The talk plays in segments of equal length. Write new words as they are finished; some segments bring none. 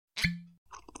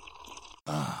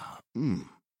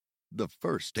The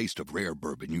first taste of rare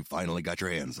bourbon you finally got your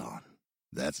hands on.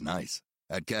 That's nice.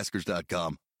 At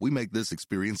Caskers.com, we make this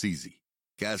experience easy.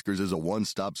 Caskers is a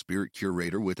one-stop spirit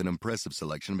curator with an impressive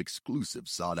selection of exclusive,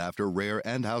 sought-after, rare,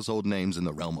 and household names in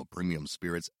the realm of premium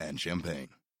spirits and champagne.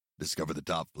 Discover the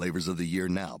top flavors of the year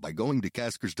now by going to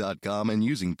Caskers.com and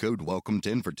using code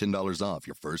WELCOME10 for $10 off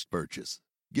your first purchase.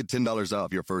 Get $10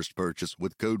 off your first purchase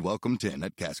with code WELCOME10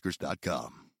 at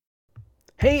Caskers.com.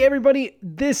 Hey everybody,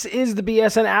 this is the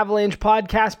BSN Avalanche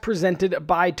Podcast presented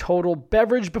by Total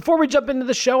Beverage. Before we jump into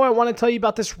the show, I want to tell you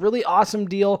about this really awesome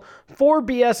deal for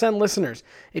BSN listeners.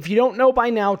 If you don't know by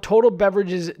now, Total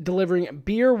Beverage is delivering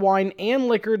beer, wine, and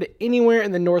liquor to anywhere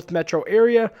in the North Metro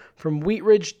area from Wheat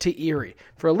Ridge to Erie.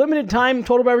 For a limited time,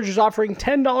 Total Beverage is offering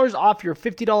 $10 off your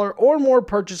 $50 or more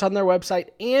purchase on their website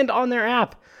and on their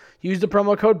app. Use the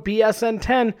promo code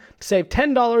BSN10 to save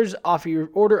 $10 off of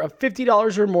your order of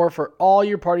 $50 or more for all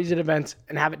your parties and events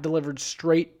and have it delivered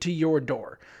straight to your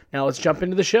door. Now let's jump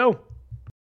into the show.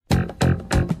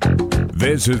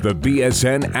 This is the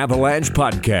BSN Avalanche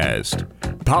Podcast,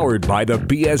 powered by the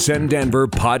BSN Denver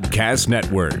Podcast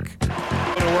Network.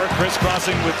 To work,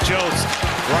 crisscrossing with Jost.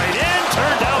 Right in,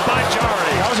 turned out by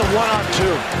Jari. That was a 1-on-2.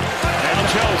 Now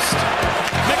Jost.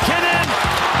 McKinnon.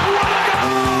 What a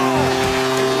goal!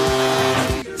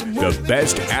 The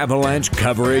best Avalanche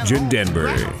coverage in Denver.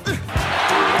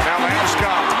 Now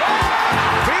Landeskog.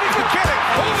 Feeding McKinnon.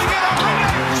 Holding it up.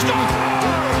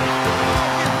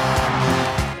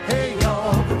 Hey,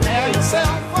 y'all, prepare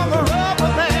yourself for the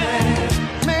rubber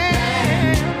band.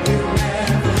 Man, you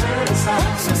never heard a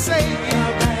song to say.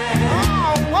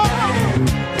 Oh, whoa.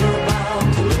 You're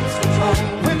about to lose control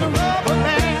when the rubber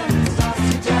band starts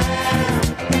to jam.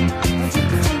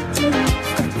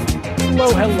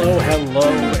 Hello,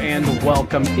 and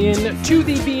welcome in to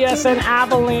the BSN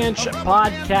Avalanche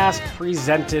Podcast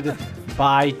presented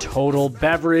by Total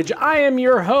Beverage. I am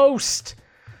your host,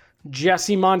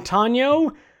 Jesse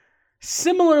Montano.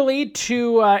 Similarly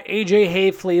to AJ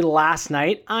Hayfley last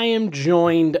night, I am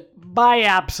joined by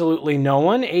absolutely no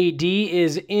one. AD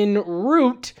is en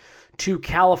route to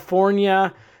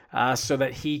California so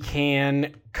that he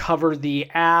can cover the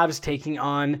Avs taking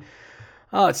on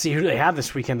let's see, who do they have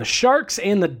this weekend? The Sharks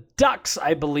and the Ducks,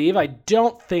 I believe. I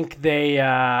don't think they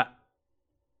have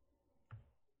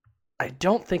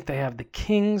the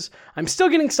Kings. I'm still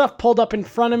getting stuff pulled up in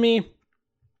front of me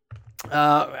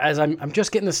as I'm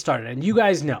just getting this started. And you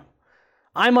guys know,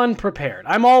 I'm unprepared.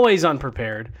 I'm always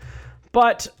unprepared,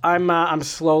 but I'm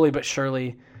slowly but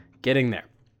surely getting there.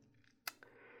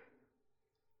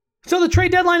 So the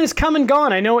trade deadline is come and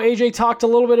gone. I know AJ talked a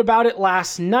little bit about it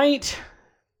last night.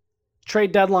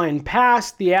 Trade deadline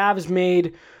passed. The Avs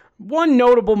made one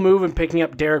notable move in picking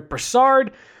up Derek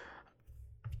Brassard.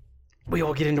 We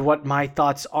will get into what my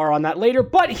thoughts are on that later,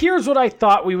 but here's what I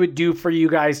thought we would do for you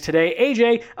guys today.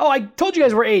 AJ, I told you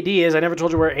guys where AD is. I never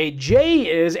told you where AJ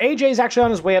is. AJ is actually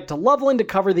on his way up to Loveland to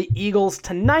cover the Eagles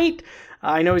tonight.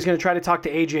 I know he's going to try to talk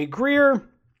to AJ Greer,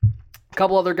 a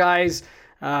couple other guys,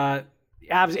 Avs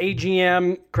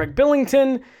AGM, Craig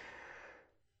Billington.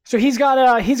 So he's got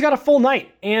a full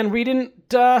night, and we didn't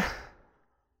want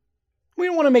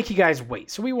to make you guys wait.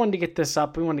 So we wanted to get this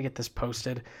up. We wanted to get this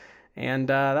posted, and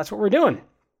that's what we're doing.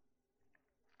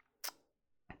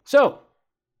 So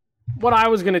what I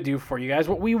was going to do for you guys,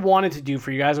 what we wanted to do for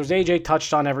you guys, was AJ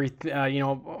touched on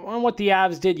on what the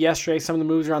Avs did yesterday, some of the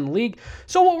moves around the league.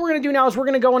 So what we're going to do now is we're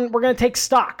going to go and we're going to take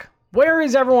stock. Where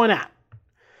is everyone at?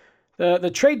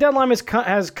 The trade deadline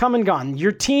has come and gone.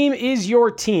 Your team is your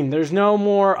team. There's no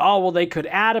more, they could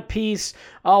add a piece.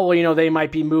 They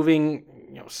might be moving,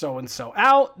 so-and-so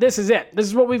out. This is it. This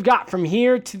is what we've got from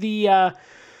here to the end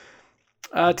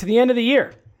of the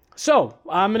year. So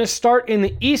I'm going to start in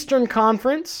the Eastern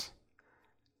Conference,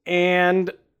 and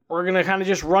we're going to kind of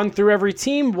just run through every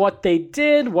team, what they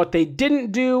did, what they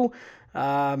didn't do,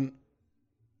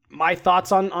 my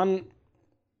thoughts on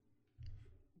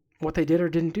what they did or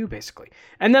didn't do, basically.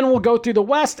 And then we'll go through the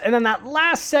West, and then that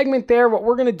last segment there, what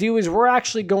we're going to do is we're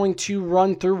actually going to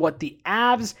run through what the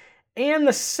Avs and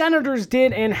the Senators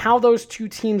did and how those two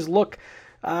teams look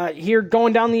here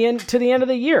going down to the end of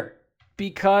the year,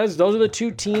 because those are the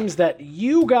two teams that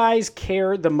you guys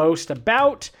care the most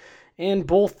about, and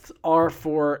both are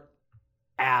for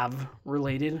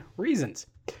Av-related reasons.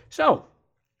 So,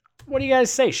 what do you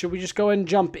guys say? Should we just go ahead and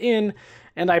jump in?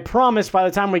 And I promise by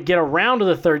the time we get around to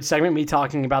the third segment, me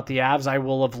talking about the Avs, I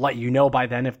will have let you know by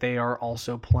then if they are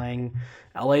also playing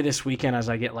LA this weekend as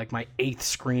I get like my 8th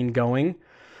screen going.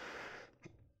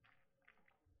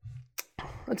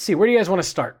 Let's see, where do you guys want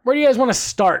to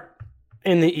start?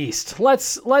 in the East.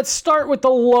 Let's start with the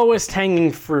lowest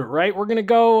hanging fruit, right? We're going to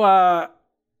go,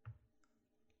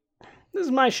 this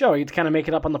is my show. You get to kind of make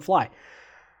it up on the fly.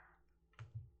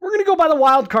 We're going to go by the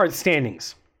wild card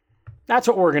standings. That's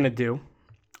what we're going to do.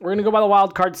 We're going to go by the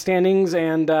wild card standings,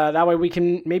 and that way we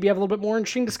can maybe have a little bit more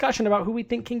interesting discussion about who we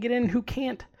think can get in and who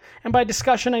can't. And by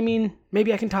discussion, I mean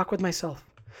maybe I can talk with myself.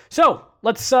 So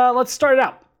let's start it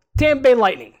out. Tampa Bay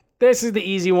Lightning. This is the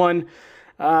easy one.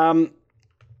 They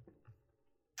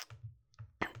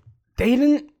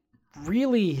didn't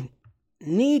really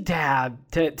need to have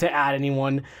to add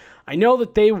anyone. I know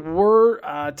that they were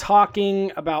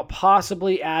talking about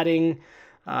possibly adding,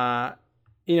 a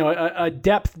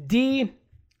depth D.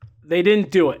 They didn't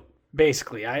do it,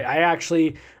 basically.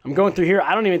 I'm going through here.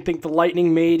 I don't even think the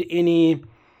Lightning made any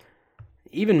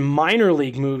even minor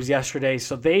league moves yesterday,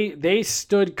 so they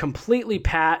stood completely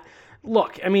pat.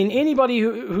 Look, I mean, anybody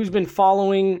who's been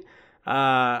following,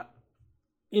 what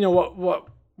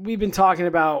we've been talking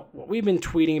about, what we've been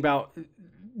tweeting about,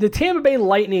 the Tampa Bay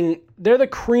Lightning, they're the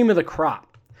cream of the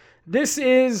crop. This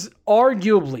is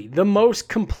arguably the most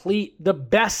complete, the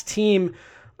best team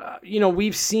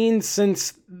we've seen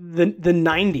since the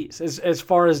 90s as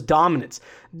far as dominance.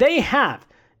 They have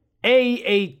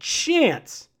a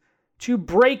chance to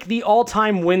break the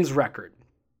all-time wins record.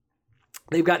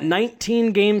 They've got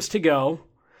 19 games to go.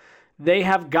 They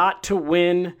have got to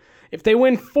win. If they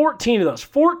win 14 of those,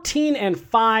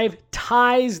 14-5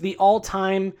 ties the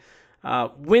all-time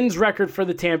wins record for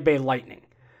the Tampa Bay Lightning.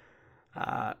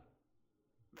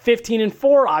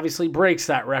 15-4 obviously breaks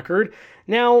that record.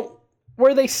 Now,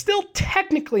 where they still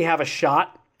technically have a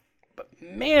shot, but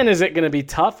man, is it going to be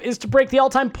tough, is to break the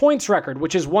all-time points record,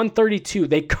 which is 132.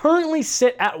 They currently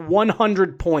sit at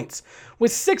 100 points.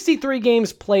 With 63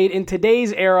 games played in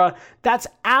today's era, that's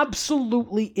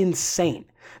absolutely insane.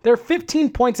 They're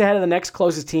 15 points ahead of the next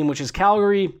closest team, which is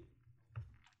Calgary.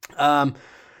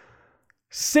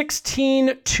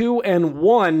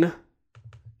 16-2-1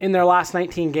 in their last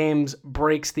 19 games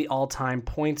breaks the all-time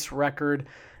points record.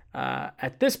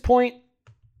 At this point,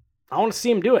 I want to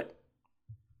see them do it.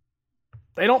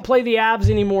 They don't play the Avs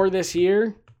anymore this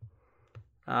year.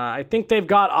 I think they've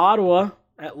got Ottawa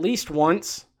at least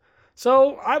once.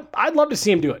 So I'd love to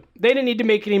see them do it. They didn't need to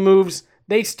make any moves.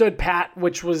 They stood pat,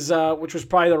 which was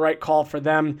probably the right call for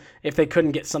them if they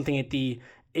couldn't get something at the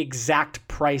exact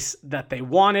price that they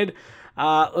wanted.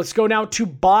 Let's go now to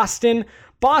Boston.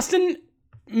 Boston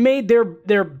made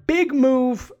their big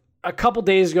move a couple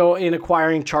days ago in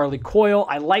acquiring Charlie Coyle.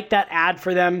 I like that ad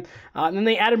for them. And then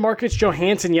they added Marcus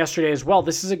Johansson yesterday as well.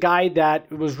 This is a guy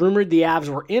that was rumored the Avs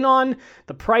were in on.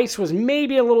 The price was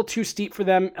maybe a little too steep for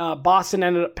them. Boston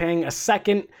ended up paying a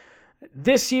second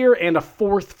this year and a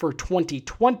fourth for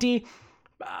 2020.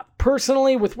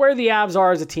 Personally, with where the Avs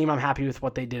are as a team, I'm happy with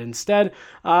what they did instead.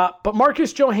 But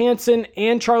Marcus Johansson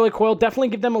and Charlie Coyle definitely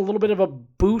give them a little bit of a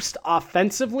boost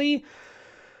offensively.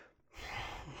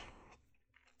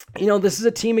 This is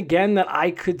a team, again, that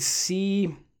I could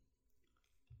see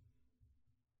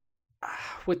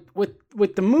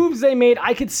with the moves they made,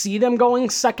 I could see them going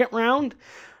second round.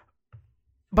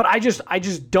 But I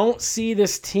just don't see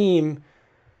this team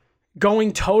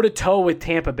going toe-to-toe with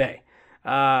Tampa Bay.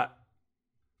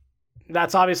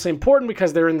 That's obviously important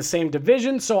because they're in the same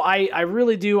division. So I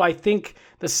really do. I think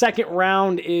the second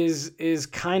round is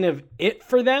kind of it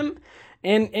for them.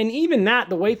 And even that,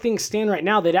 the way things stand right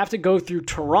now, they'd have to go through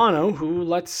Toronto, who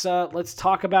let's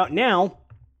talk about now.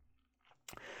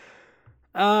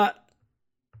 To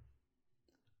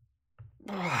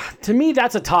me,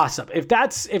 that's a toss-up. If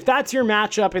that's your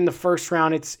matchup in the first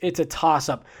round, it's a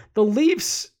toss-up. The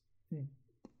Leafs,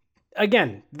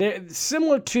 again, they're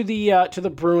similar to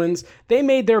the Bruins. They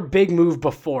made their big move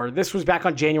before. This was back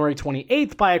on January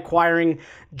 28th by acquiring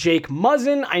Jake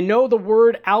Muzzin. I know the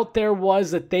word out there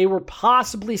was that they were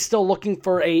possibly still looking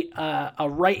for a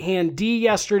right-hand D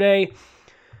yesterday.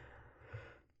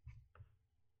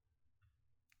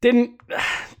 They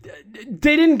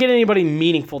didn't get anybody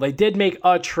meaningful. They did make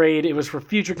a trade. It was for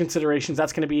future considerations.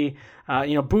 That's going to be,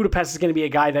 Budapest is going to be a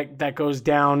guy that goes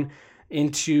down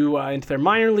into their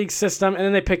minor league system, and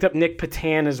then they picked up Nick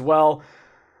Patan as well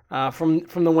from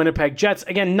the Winnipeg Jets.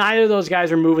 Again, neither of those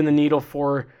guys are moving the needle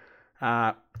for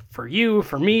you,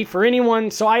 for me, for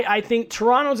anyone. So I think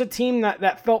Toronto's a team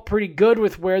that felt pretty good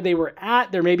with where they were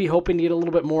at. They're maybe hoping to get a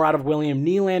little bit more out of William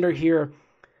Nylander here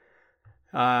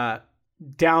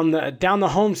down the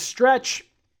home stretch.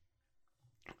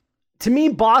 To me,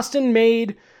 Boston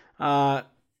made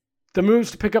the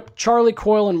moves to pick up Charlie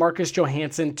Coyle and Marcus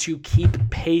Johansson to keep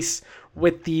pace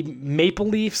with the Maple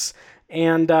Leafs.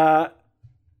 And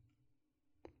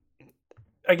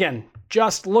again,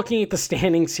 just looking at the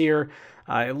standings here,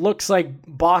 it looks like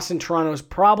Boston-Toronto is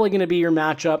probably going to be your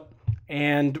matchup.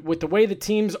 And with the way the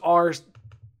teams are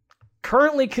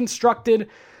currently constructed,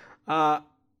 I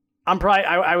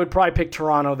would probably pick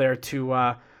Toronto there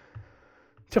to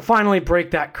finally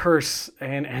break that curse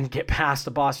and get past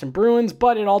the Boston Bruins.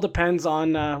 But it all depends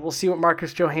on, we'll see what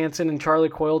Marcus Johansson and Charlie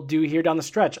Coyle do here down the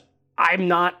stretch. I'm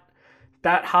not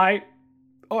that high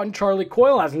on Charlie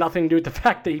Coyle. It has nothing to do with the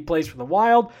fact that he plays for the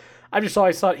Wild. I just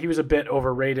always thought he was a bit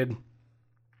overrated.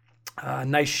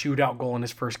 Nice shootout goal in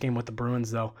his first game with the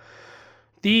Bruins, though.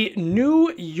 The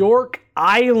New York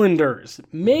Islanders,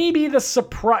 maybe the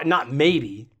surprise, not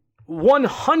maybe,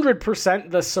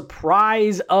 100% the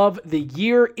surprise of the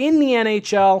year in the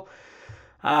NHL.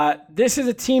 This is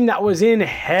a team that was in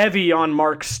heavy on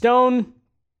Mark Stone.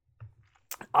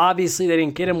 Obviously, they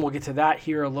didn't get him. We'll get to that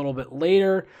here a little bit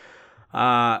later.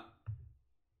 But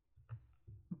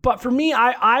for me,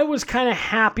 I was kind of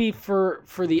happy for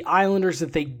the Islanders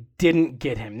that they didn't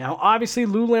get him. Now, obviously,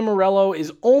 Lou Lamoriello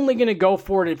is only going to go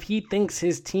for it if he thinks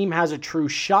his team has a true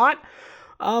shot.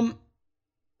 But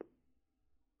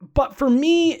for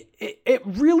me, it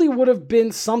really would have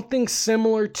been something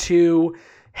similar to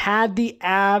had the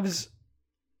Avs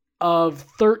of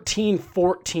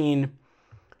 13-14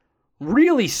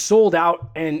 really sold out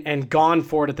and gone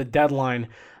for it at the deadline.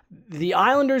 The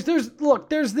Islanders, there's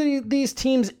these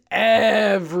teams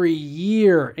every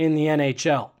year in the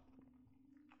NHL.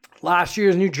 Last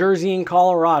year's New Jersey and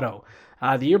Colorado.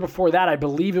 The year before that, I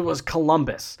believe it was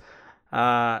Columbus.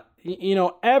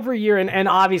 Every year, and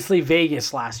obviously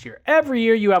Vegas last year. Every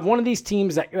year you have one of these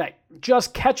teams that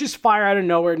just catches fire out of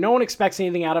nowhere. No one expects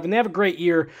anything out of, and they have a great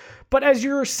year. But as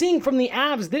you're seeing from the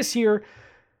Avs this year,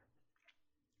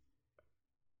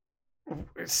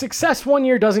 success one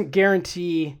year doesn't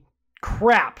guarantee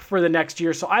crap for the next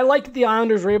year. So I like that the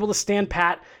Islanders were able to stand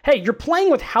pat. Hey, you're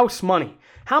playing with house money.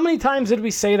 How many times did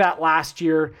we say that last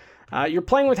year? You're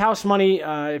playing with house money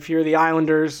if you're the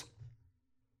Islanders.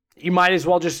 You might as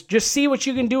well just see what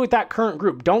you can do with that current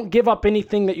group. Don't give up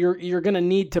anything that you're going to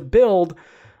need to build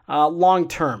long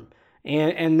term.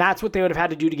 And that's what they would have had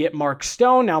to do to get Mark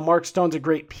Stone. Now, Mark Stone's a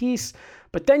great piece,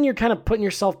 but then you're kind of putting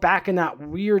yourself back in that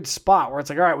weird spot where it's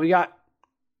like, all right, we got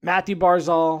Matthew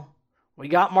Barzal, we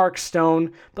got Mark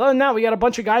Stone, but other than that, we got a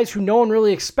bunch of guys who no one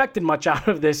really expected much out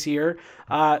of this year.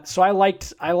 So I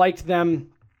liked them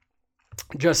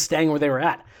just staying where they were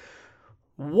at.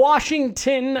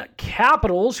 Washington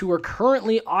Capitals, who are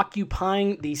currently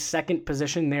occupying the second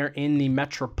position there in the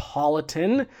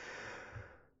Metropolitan.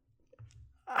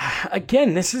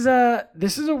 Again, this is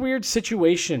a weird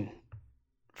situation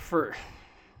for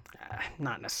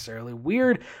not necessarily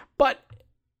weird, but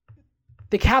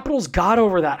the Capitals got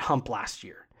over that hump last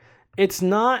year. It's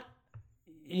not,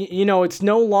 it's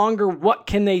no longer what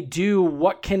can they do,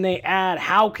 what can they add,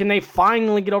 how can they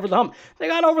finally get over the hump. They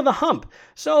got over the hump.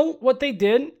 So what they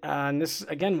did, and this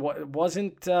again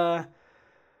wasn't,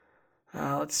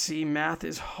 let's see, math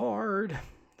is hard.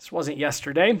 This wasn't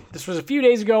yesterday. This was a few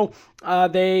days ago.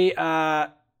 They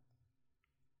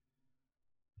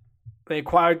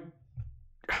acquired.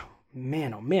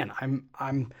 Man, oh man,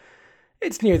 I'm.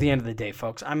 It's near the end of the day,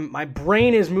 folks. My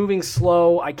brain is moving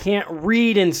slow. I can't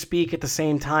read and speak at the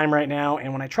same time right now,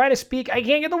 and when I try to speak, I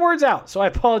can't get the words out. So I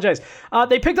apologize.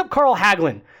 They picked up Carl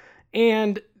Hagelin,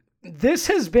 and this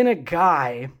has been a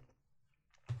guy.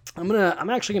 I'm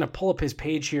actually gonna pull up his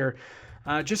page here,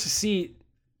 just to see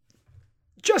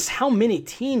just how many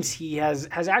teams he has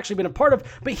actually been a part of.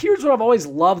 But here's what I've always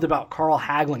loved about Carl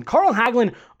Hagelin. Carl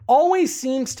Hagelin always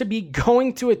seems to be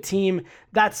going to a team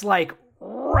that's like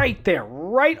right there,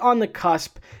 right on the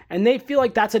cusp, and they feel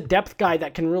like that's a depth guy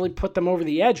that can really put them over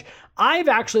the edge. I've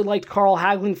actually liked Carl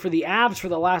Hagelin for the Avs for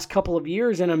the last couple of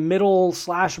years in a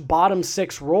middle/bottom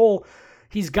six role.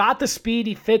 He's got the speed,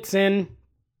 he fits in.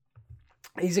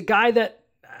 He's a guy that,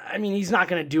 he's not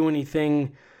going to do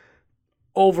anything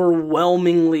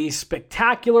overwhelmingly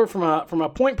spectacular from a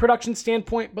point production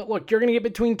standpoint, but look, you're going to get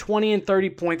between 20 and 30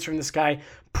 points from this guy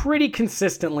pretty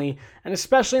consistently, and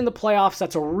especially in the playoffs,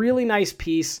 that's a really nice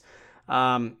piece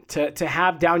to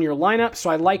have down your lineup. So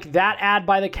I like that add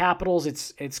by the Capitals.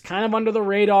 It's kind of under the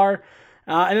radar.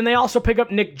 And then they also pick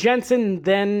up Nick Jensen,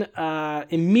 then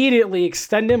immediately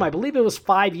extend him. I believe it was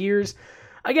 5 years.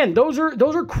 Again, those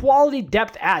are quality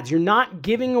depth adds. You're not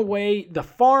giving away the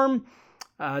farm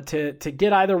to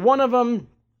get either one of them,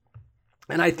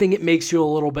 and I think it makes you a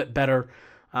little bit better.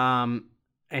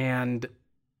 And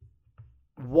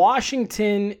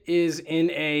Washington is in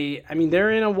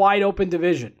they're in a wide open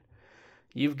division.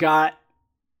 You've got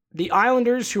the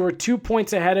Islanders, who are 2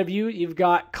 points ahead of you. You've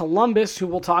got Columbus, who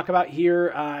we'll talk about here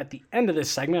at the end of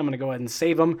this segment. I'm going to go ahead and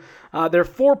save them. They're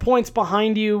 4 points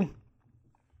behind you.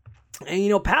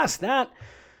 And, past that,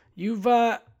 you've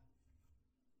got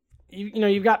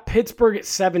Pittsburgh at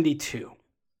 72.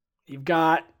 You've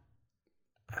got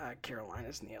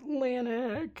Carolina's in the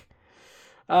Atlantic.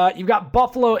 You've got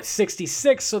Buffalo at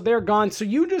 66, so they're gone. So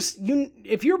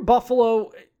if you're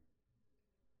Buffalo,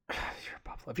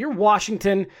 if you're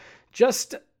Washington,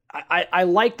 I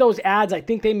like those ads. I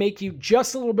think they make you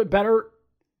just a little bit better.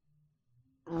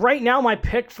 Right now, my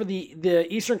pick for the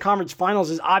Eastern Conference Finals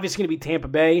is obviously going to be Tampa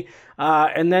Bay,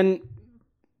 and then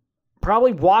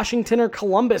probably Washington or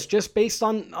Columbus, just based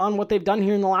on what they've done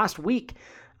here in the last week.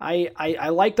 I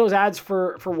like those ads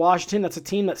for Washington. That's a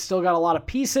team that's still got a lot of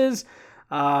pieces.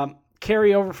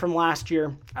 Carry over from last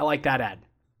year. I like that ad.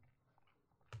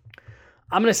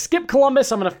 I'm going to skip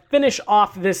Columbus. I'm going to finish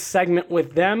off this segment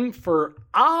with them for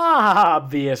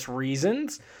obvious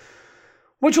reasons,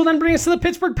 which will then bring us to the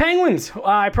Pittsburgh Penguins.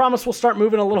 I promise we'll start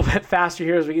moving a little bit faster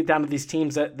here as we get down to these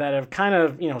teams that have kind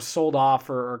of, sold off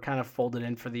or kind of folded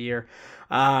in for the year.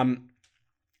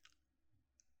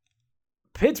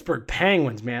 Pittsburgh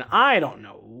Penguins, man, I don't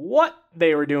know what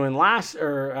they were doing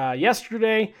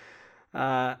yesterday.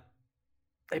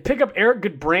 They pick up Eric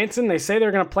Goodbranson. They say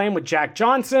they're going to play him with Jack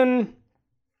Johnson.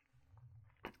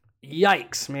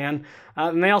 Yikes, man.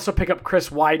 And they also pick up Chris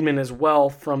Weidman as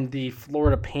well from the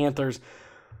Florida Panthers.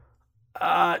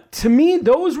 To me,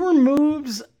 those were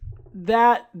moves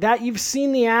that you've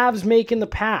seen the Avs make in the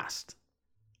past.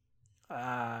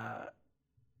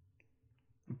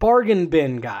 Bargain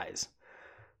bin guys.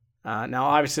 Now,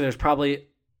 obviously, there's probably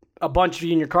a bunch of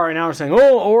you in your car right now are saying,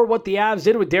 or what the Avs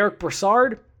did with Derek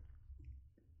Brassard.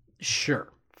 Sure,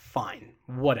 fine,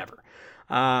 whatever.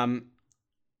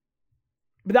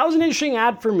 But that was an interesting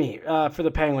ad for me, for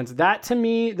the Penguins. That, to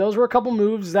me, those were a couple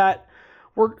moves that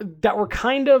were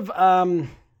kind of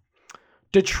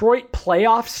Detroit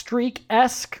playoff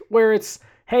streak-esque, where it's,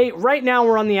 hey, right now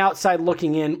we're on the outside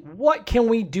looking in. What can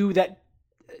we do that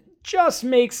just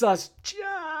makes us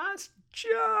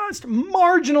just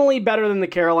marginally better than the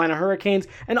Carolina Hurricanes?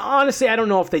 And honestly, I don't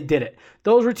know if they did it.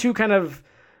 Those were two kind of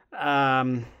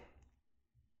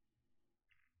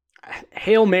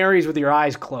Hail Marys with your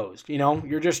eyes closed.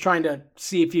 You're just trying to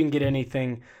see if you can get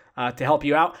anything to help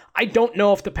you out. I don't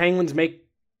know if the Penguins make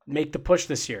the push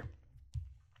this year.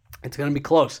 It's going to be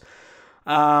close.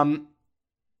 I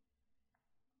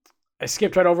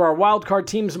skipped right over our wildcard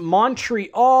teams.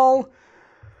 Montreal.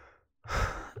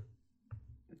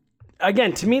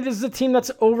 Again, to me, this is a team that's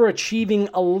overachieving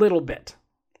a little bit.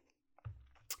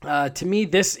 To me,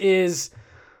 this is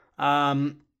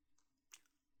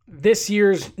this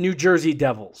year's New Jersey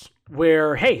Devils,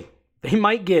 where, hey, they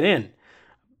might get in,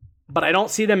 but I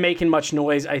don't see them making much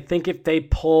noise. I think if they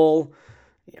pull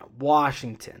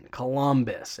Washington,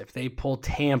 Columbus, if they pull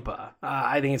Tampa,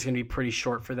 I think it's going to be pretty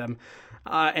short for them.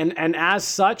 And as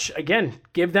such, again,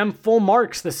 give them full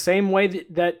marks the same way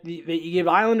that you give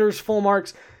Islanders full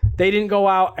marks. They didn't go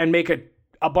out and make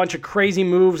a bunch of crazy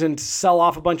moves and sell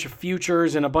off a bunch of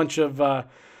futures and a bunch of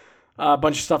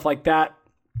stuff like that.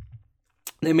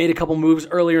 They made a couple moves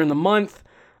earlier in the month,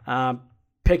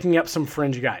 picking up some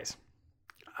fringe guys.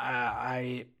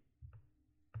 I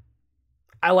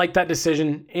like that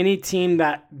decision. Any team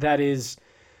that is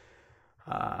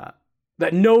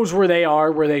that knows where they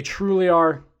are, where they truly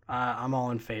are, I'm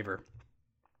all in favor.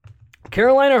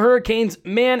 Carolina Hurricanes,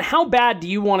 man, how bad do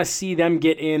you want to see them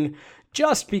get in?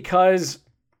 Just because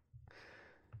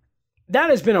that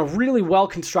has been a really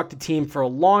well-constructed team for a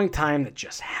long time that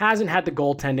just hasn't had the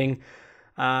goaltending.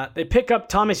 They pick up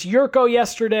Thomas Yurko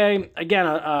yesterday. Again,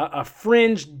 a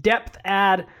fringe depth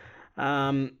ad,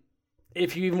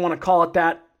 if you even want to call it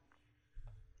that.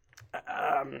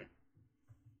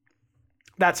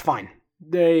 That's fine.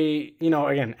 They,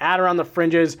 again, add around the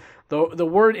fringes. The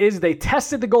word is they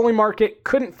tested the goalie market,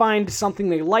 couldn't find something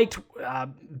they liked,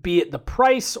 be it the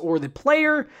price or the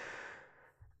player.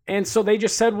 And so they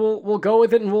just said, we'll go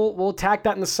with it and we'll attack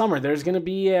that in the summer. There's going to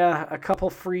be a couple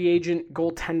free agent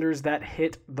goaltenders that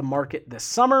hit the market this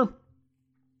summer.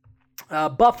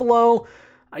 Buffalo,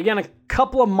 again, a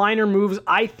couple of minor moves.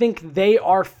 I think they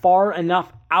are far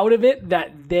enough out of it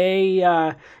that they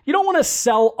you don't want to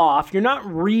sell off. You're not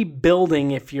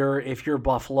rebuilding if you're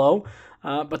Buffalo.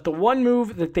 But the one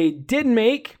move that they did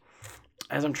make,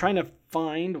 as I'm trying to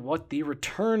find what the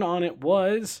return on it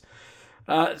was.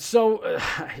 I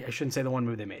shouldn't say the one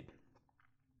move they made.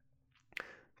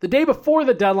 The day before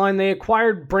the deadline, they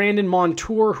acquired Brandon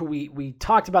Montour, who we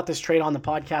talked about this trade on the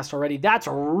podcast already. That's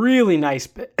a really nice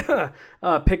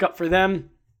pickup for them.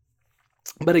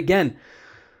 But again,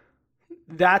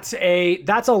 that's a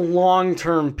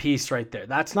long-term piece right there.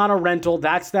 That's not a rental.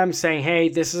 That's them saying, hey,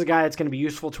 this is a guy that's going to be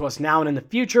useful to us now and in the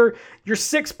future. You're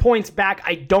 6 points back.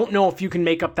 I don't know if you can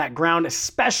make up that ground,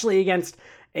 especially against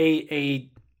a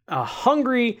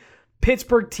hungry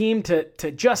Pittsburgh team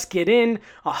to just get in,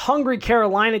 a hungry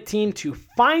Carolina team to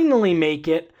finally make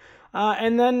it.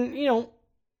 And then,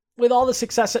 with all the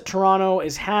success that Toronto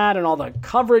has had and all the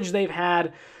coverage they've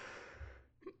had,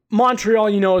 Montreal,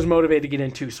 is motivated to get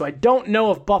into. So I don't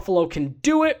know if Buffalo can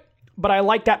do it, but I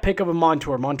like that pick of a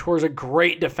Montour. Montour is a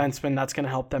great defenseman. That's going to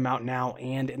help them out now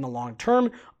and in the long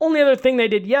term. Only other thing they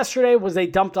did yesterday was they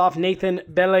dumped off Nathan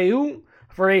Beaulieu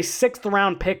for a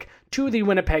 6th-round pick to the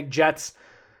Winnipeg Jets.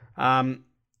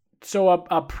 So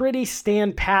a pretty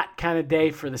stand-pat kind of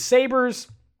day for the Sabres.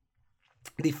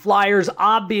 The Flyers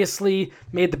obviously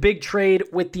made the big trade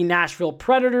with the Nashville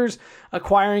Predators,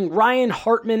 acquiring Ryan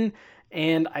Hartman,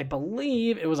 and I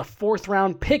believe it was a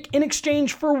 4th-round pick in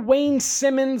exchange for Wayne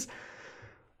Simmons.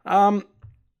 And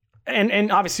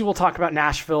obviously we'll talk about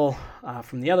Nashville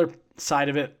from the other side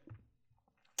of it.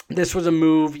 This was a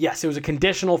move. Yes, it was a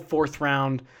conditional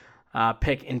 4th-round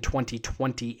pick in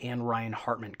 2020, and Ryan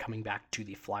Hartman coming back to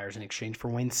the Flyers in exchange for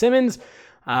Wayne Simmons.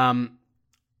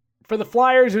 For the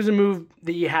Flyers, it was a move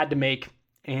that you had to make,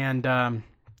 and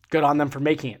good on them for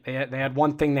making it. They had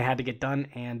one thing they had to get done,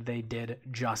 and they did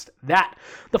just that.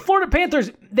 The Florida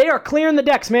Panthers, they are clearing the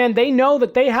decks, man. They know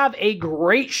that they have a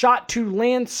great shot to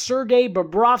land Sergei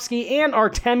Bobrovsky and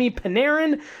Artemi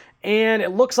Panarin, and it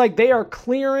looks like they are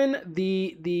clearing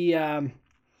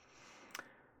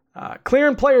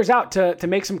clearing players out to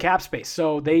make some cap space.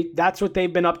 So that's what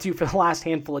they've been up to for the last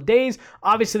handful of days.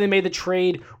 Obviously, they made the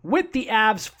trade with the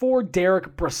Avs for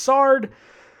Derek Brassard,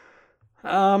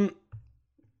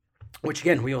 which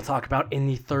again, we will talk about in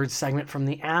the third segment from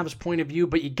the Avs point of view,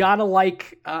 but you gotta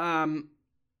like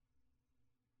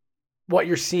what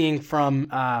you're seeing from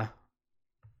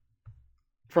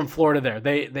Florida there.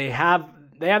 They have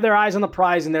their eyes on the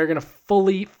prize, and they're gonna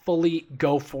fully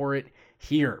go for it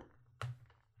here.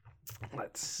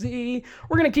 Let's see.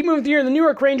 We're going to keep moving here. The New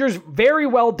York Rangers very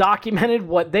well documented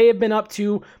what they have been up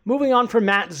to, moving on from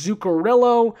Matt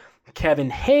Zuccarello, Kevin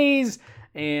Hayes,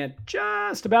 and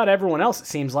just about everyone else, it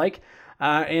seems like.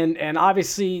 And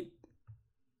obviously,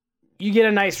 you get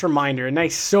a nice reminder, a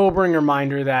nice sobering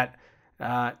reminder that,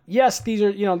 yes, these are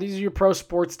your pro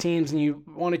sports teams, and you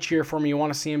want to cheer for them. You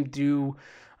want to see them do,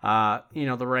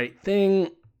 the right thing.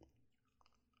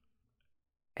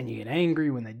 And you get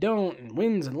angry when they don't, and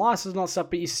wins and losses and all that stuff.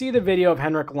 But you see the video of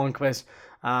Henrik Lundqvist,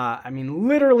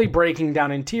 literally breaking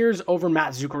down in tears over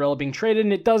Matt Zuccarello being traded.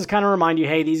 And it does kind of remind you,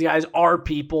 hey, these guys are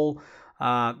people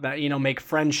that, make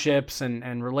friendships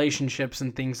and relationships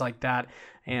and things like that.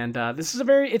 And this is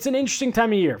it's an interesting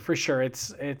time of year for sure.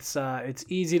 It's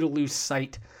easy to lose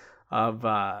sight of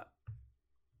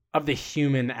the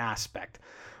human aspect.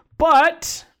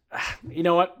 But you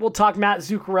know what? We'll talk Matt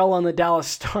Zuccarello and the Dallas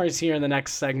Stars here in the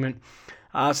next segment.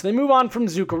 So they move on from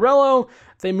Zuccarello,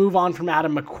 they move on from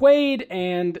Adam McQuaid,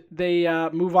 and they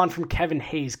move on from Kevin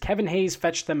Hayes. Kevin Hayes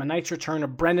fetched them a nice return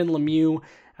of Brendan Lemieux,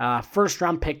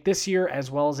 first-round pick this year,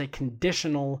 as well as a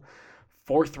conditional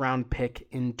 4th-round pick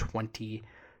in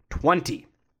 2020.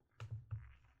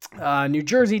 New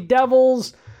Jersey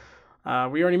Devils, we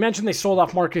already mentioned they sold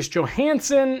off Marcus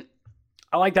Johansson.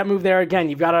 I like that move there. Again,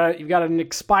 you've got an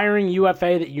expiring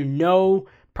UFA that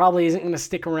probably isn't going to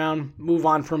stick around. Move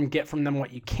on from, get from them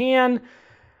what you can.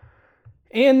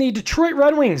 And the Detroit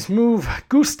Red Wings move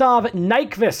Gustav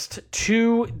Nyquist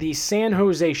to the San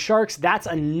Jose Sharks. That's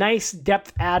a nice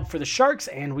depth add for the Sharks,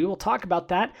 and we will talk about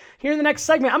that here in the next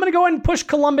segment. I'm going to go ahead and push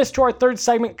Columbus to our third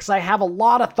segment because I have a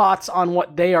lot of thoughts on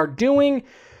what they are doing.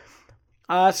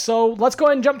 So let's go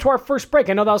ahead and jump to our first break.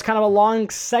 I know that was kind of a long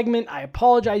segment. I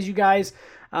apologize, you guys.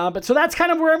 But so that's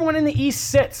kind of where everyone in the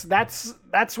East sits. That's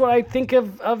what I think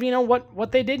of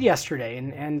what they did yesterday.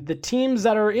 And the teams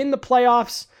that are in the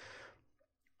playoffs,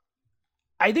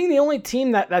 I think the only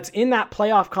team that's in that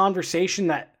playoff conversation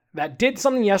that did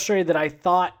something yesterday that I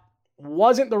thought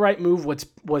wasn't the right move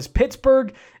was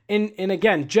Pittsburgh. And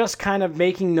again, just kind of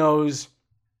making those,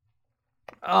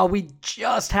 we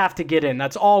just have to get in.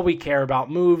 That's all we care about,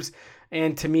 moves.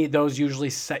 And to me, those usually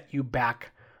set you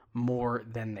back more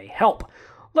than they help.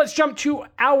 Let's jump to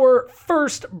our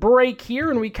first break here.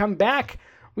 And when we come back,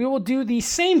 we will do the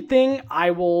same thing.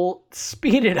 I will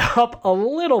speed it up a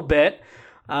little bit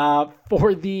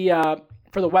for the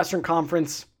Western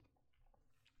Conference.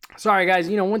 Sorry, guys.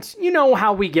 Once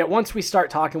how we get. Once we start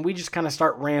talking, we just kind of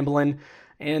start rambling.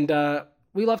 And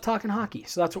we love talking hockey.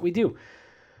 So that's what we do.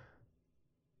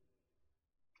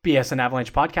 BSN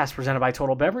Avalanche Podcast presented by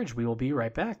Total Beverage. We will be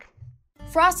right back.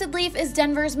 Frosted Leaf is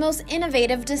Denver's most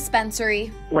innovative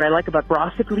dispensary. What I like about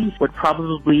Frosted Leaf would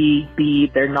probably be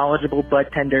their knowledgeable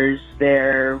budtenders,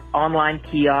 their online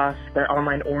kiosks, their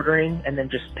online ordering, and then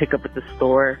just pick up at the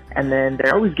store. And then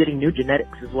they're always getting new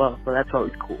genetics as well, so that's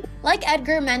always cool. Like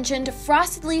Edgar mentioned,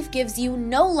 Frosted Leaf gives you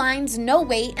no lines, no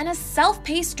wait, and a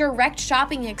self-paced direct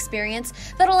shopping experience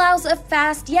that allows a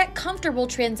fast yet comfortable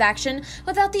transaction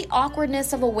without the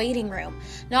awkwardness of a waiting room.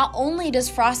 Not only does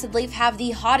Frosted Leaf have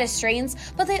the hottest strains,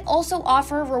 but they also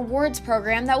offer a rewards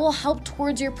program that will help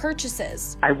towards your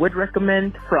purchases. I would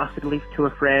recommend Frosted Leaf to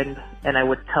a friend, and I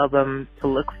would tell them to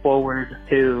look forward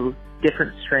to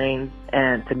different strains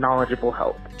and to knowledgeable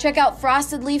help. Check out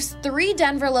Frosted Leaf's 3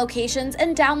 Denver locations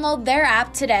and download their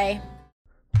app today.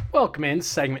 Welcome in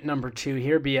segment number 2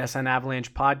 here, BSN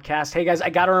Avalanche Podcast. Hey guys, I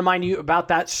got to remind you about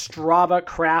that Strava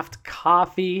Craft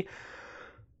Coffee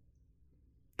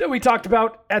that we talked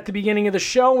about at the beginning of the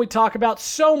show. We talk about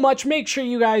so much. Make sure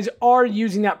you guys are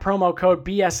using that promo code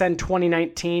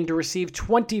BSN2019 to receive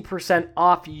 20%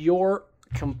 off your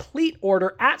complete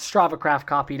order at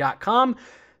StravaCraftCoffee.com.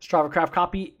 Strava Craft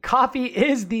Coffee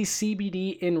is the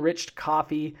CBD enriched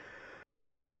coffee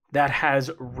that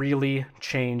has really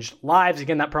changed lives.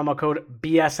 Again, that promo code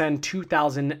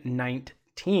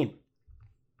BSN2019.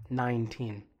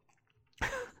 19.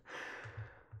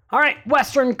 All right,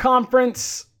 Western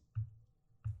Conference.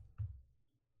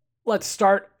 Let's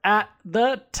start at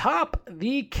the top.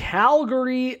 The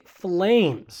Calgary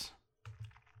Flames.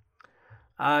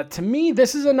 To me,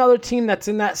 this is another team that's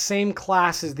in that same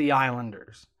class as the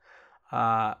Islanders.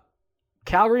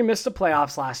 Calgary missed the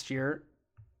playoffs last year.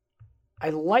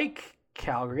 I like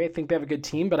Calgary. I think they have a good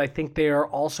team, but I think they are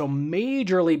also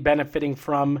majorly benefiting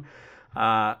from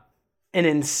an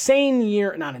insane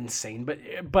year, not insane,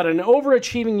 but an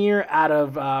overachieving year out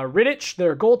of Rittich,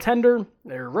 their goaltender,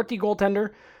 their rookie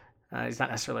goaltender. He's not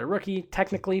necessarily a rookie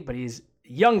technically, but he's a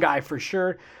young guy for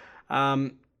sure.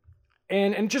 And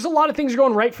just a lot of things are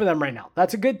going right for them right now.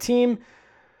 That's a good team.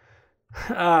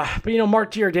 But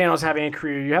Mark Giordano's having a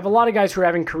career. You have a lot of guys who are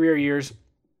having career years.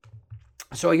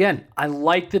 So again, I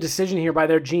like the decision here by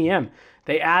their GM.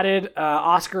 They added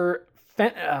Oscar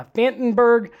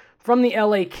Fantenberg from the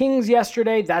LA Kings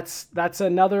yesterday. That's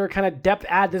another kind of depth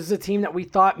add. This is a team that we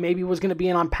thought maybe was going to be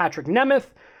in on Patrick Nemeth.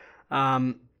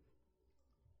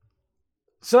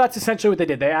 So that's essentially what they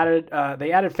did. They added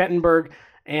Fantenberg,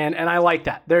 and I like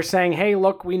that. They're saying, hey,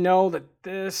 look, we know that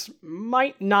this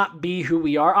might not be who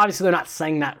we are. Obviously, they're not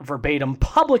saying that verbatim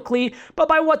publicly, but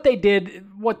by what they did,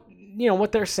 what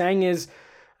they're saying is,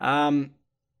 we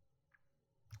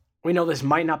know this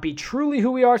might not be truly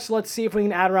who we are, so let's see if we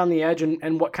can add around the edge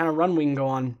and what kind of run we can go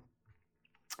on.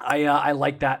 I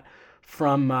like that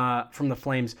from the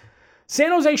Flames.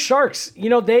 San Jose Sharks,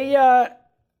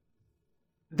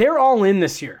 they're all in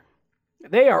this year.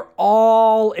 They are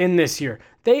all in this year.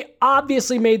 They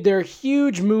obviously made their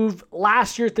huge move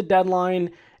last year at the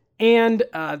deadline and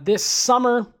this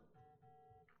summer,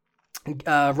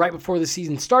 right before the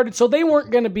season started. So they weren't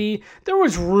going to be, there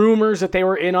was rumors that they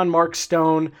were in on Mark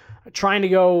Stone, trying to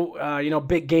go,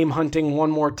 big game hunting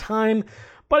one more time,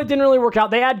 but it didn't really work out.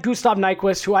 They had Gustav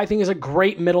Nyquist, who I think is a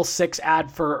great middle six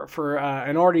ad for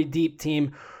an already deep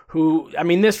team.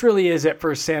 This really is it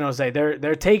for San Jose.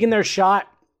 They're taking their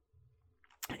shot,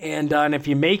 and if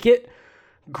you make it,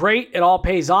 great. It all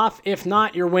pays off. If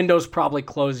not, your window's probably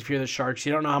closed if you're the Sharks.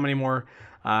 You don't know how many more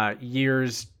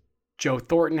years Joe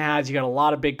Thornton has. You got a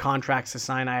lot of big contracts to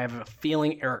sign. I have a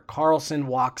feeling Erik Karlsson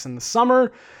walks in the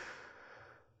summer.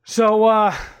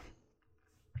 So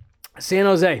San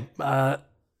Jose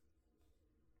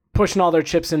pushing all their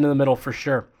chips into the middle for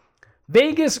sure.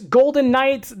 Vegas Golden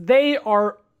Knights, they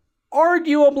are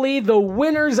arguably the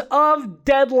winners of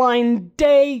deadline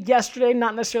day yesterday.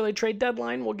 Not necessarily trade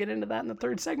deadline. We'll get into that in the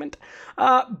third segment.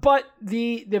 But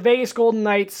the Vegas Golden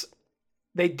Knights,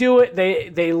 they do it.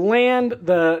 They land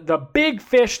the big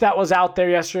fish that was out there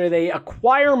yesterday. They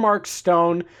acquire Mark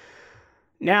Stone.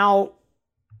 Now,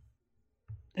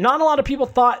 not a lot of people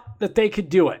thought that they could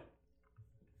do it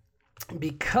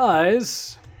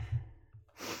because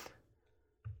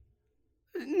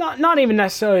not even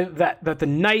necessarily that the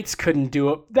Knights couldn't do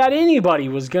it, that anybody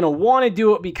was going to want to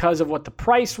do it because of what the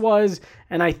price was.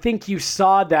 And I think you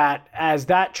saw that as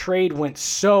that trade went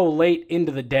so late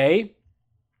into the day.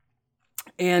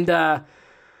 And but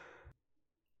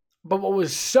what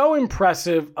was so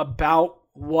impressive about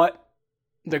what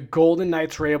the Golden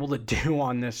Knights were able to do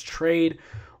on this trade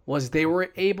was they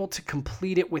were able to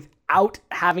complete it without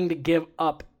having to give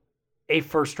up a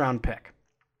first-round pick.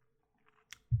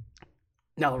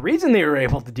 Now, the reason they were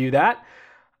able to do that,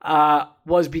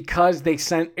 was because they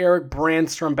sent Erik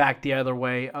Brannstrom back the other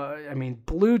way.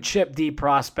 Blue chip D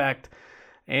prospect.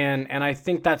 And I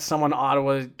think that's someone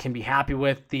Ottawa can be happy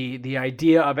with. The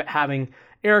idea of it having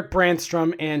Erik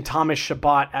Brannstrom and Thomas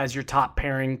Chabot as your top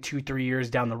pairing 2-3 years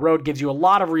down the road gives you a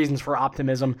lot of reasons for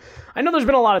optimism. I know there's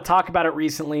been a lot of talk about it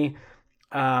recently.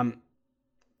 But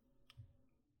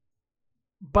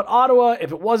Ottawa,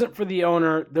 if it wasn't for the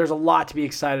owner, there's a lot to be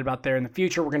excited about there in the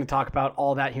future. We're going to talk about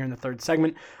all that here in the third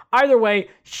segment. Either way,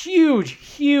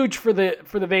 huge for the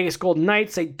Vegas Golden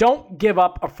Knights. They don't give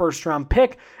up a first-round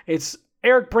pick. It's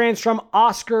Erik Brannstrom,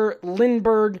 Oscar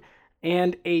Lindberg,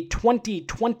 and a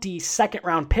 2020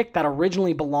 second-round pick that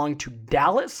originally belonged to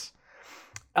Dallas.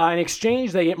 In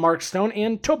exchange, they get Mark Stone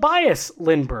and Tobias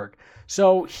Lindberg.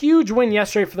 So, huge win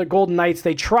yesterday for the Golden Knights.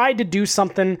 They tried to do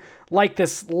something like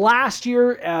this last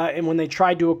year, and when they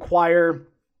tried to acquire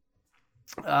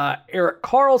Erik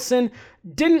Karlsson,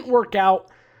 didn't work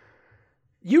out.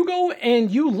 You go and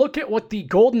you look at what the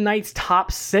Golden Knights'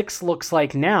 top six looks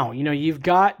like now. You know, you've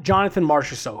got Jonathan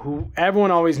Marchessault, who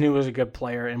everyone always knew was a good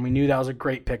player, and we knew that was a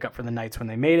great pickup for the Knights when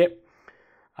they made it.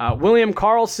 William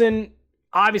Karlsson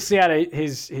obviously had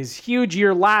his huge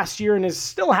year last year and is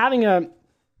still having a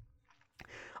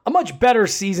much better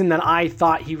season than I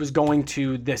thought he was going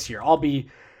to this year. I'll be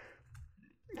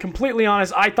completely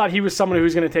honest. I thought he was someone who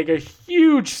was going to take a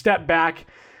huge step back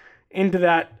into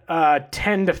that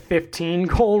 10 to 15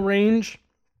 goal range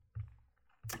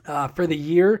for the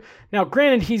year. Now,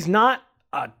 granted, he's not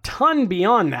a ton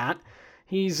beyond that.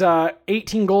 He's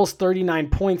 18 goals, 39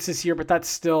 points this year, but that's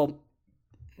still,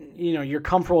 you know, you're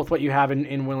comfortable with what you have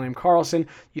in William Karlsson.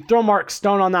 You throw Mark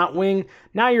Stone on that wing.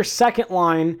 Now your second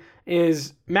line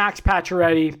is Max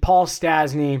Pacioretty, Paul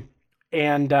Stastny,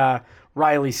 and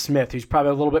Riley Smith, who's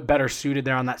probably a little bit better suited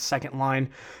there on that second line.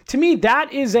 To me,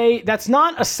 that's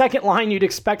not a second line you'd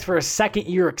expect for a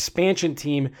second-year expansion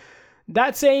team.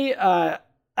 That's a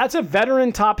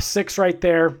veteran top six right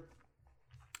there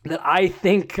that I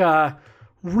think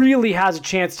really has a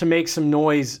chance to make some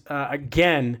noise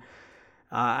again.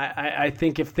 I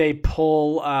think if they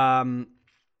pull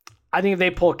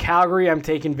Calgary, I'm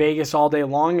taking Vegas all day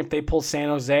long. If they pull San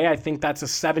Jose, I think that's a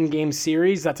 7-game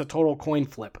series. That's a total coin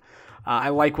flip. I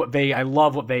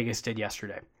love what Vegas did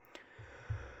yesterday.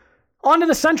 On to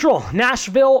the Central.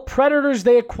 Nashville Predators,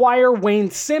 they acquire Wayne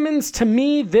Simmons. To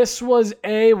me, this was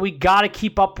we got to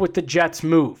keep up with the Jets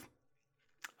move.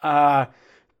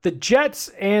 The Jets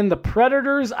and the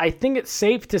Predators, I think it's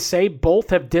safe to say both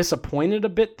have disappointed a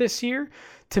bit this year.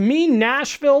 To me,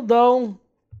 Nashville, though,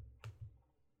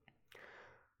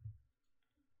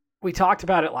 we talked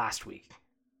about it last week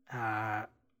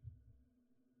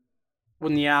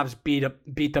when the Avs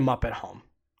beat them up at home.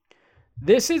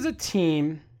 This is a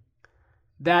team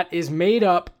that is made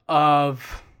up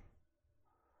of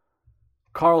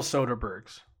Carl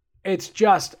Soderbergs. It's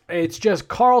just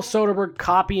Carl Soderberg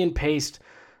copy and paste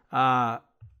all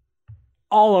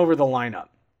over the lineup.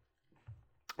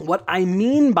 What I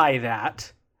mean by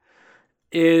that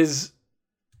is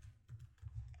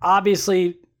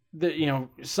obviously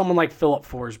someone like Philip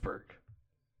Forsberg,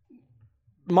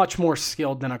 much more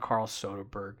skilled than a Carl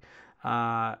Soderberg.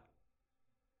 Ryan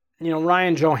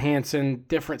Johansson,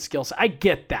 different skills. I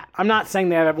get that. I'm not saying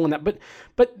they have everyone that,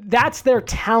 but that's their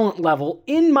talent level,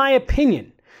 in my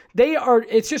opinion.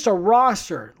 It's just a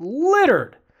roster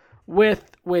littered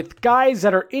with guys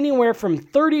that are anywhere from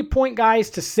 30-point guys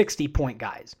to 60-point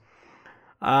guys.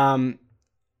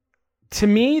 To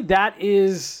me,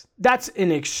 that's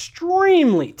an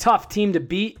extremely tough team to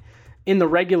beat in the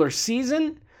regular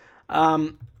season.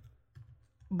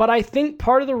 But I think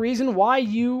part of the reason why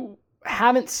you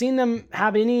haven't seen them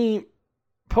have any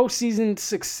postseason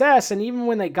success, and even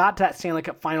when they got to that Stanley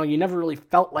Cup final, you never really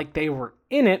felt like they were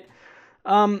in it,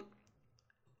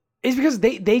 is because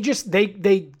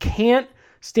they can't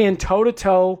stand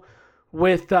toe-to-toe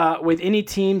with any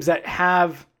teams that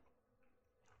have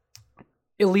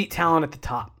elite talent at the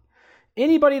top.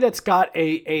 Anybody that's got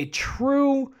a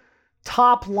true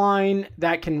top line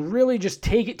that can really just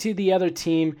take it to the other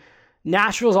team,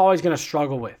 Nashville's always going to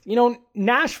struggle with.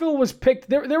 Nashville was picked.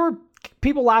 There were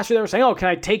people last year that were saying, oh, can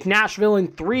I take Nashville in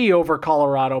 3 over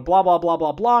Colorado? Blah, blah, blah,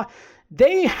 blah, blah.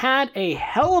 They had a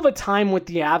hell of a time with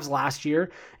the Avs last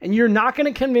year, and you're not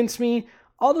going to convince me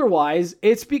otherwise.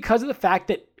 It's because of the fact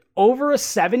that over a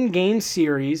 7-game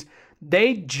series,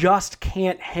 they just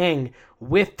can't hang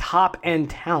with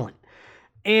top-end talent.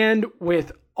 And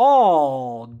with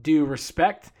all due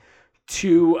respect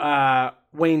to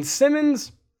Wayne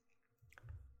Simmons,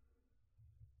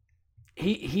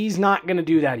 he's not going to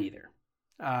do that either.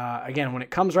 Again, when it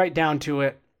comes right down to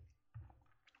it,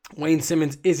 Wayne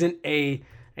Simmons isn't a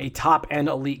a top-end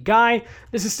elite guy.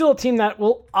 This is still a team that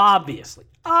will obviously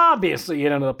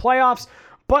get into the playoffs.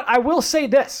 But I will say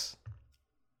this.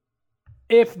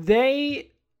 If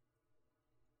they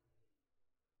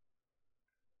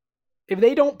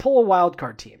don't pull a wild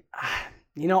card team,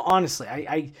 honestly,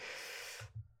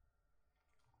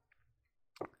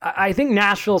 I think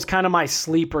Nashville is kind of my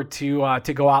sleeper to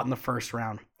go out in the first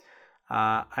round.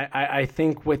 I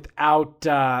think without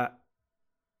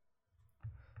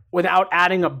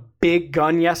adding a big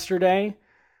gun yesterday,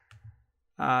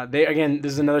 this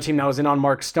is another team that was in on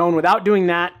Mark Stone. Without doing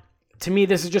that, to me,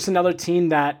 this is just another team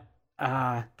that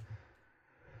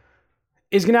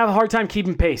is going to have a hard time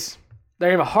keeping pace. They're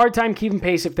going to have a hard time keeping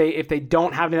pace if they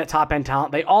don't have that top-end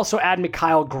talent. They also add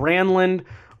Mikael Granlund,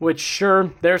 which,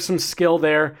 sure, there's some skill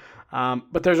there,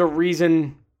 but there's a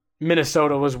reason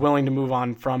Minnesota was willing to move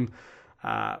on from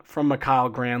Mikael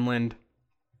Granlund.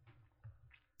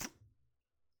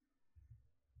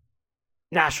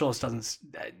 Nashville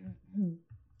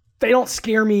they don't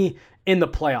scare me in the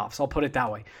playoffs. I'll put it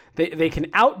that way. They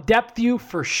can out-depth you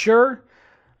for sure,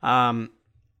 but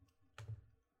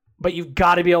you've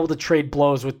got to be able to trade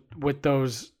blows with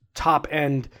those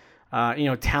top-end,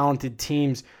 talented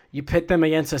teams. You pit them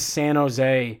against a San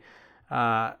Jose.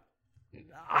 I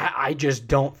just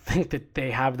don't think that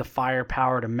they have the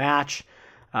firepower to match.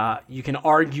 You can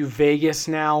argue Vegas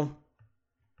now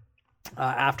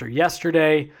after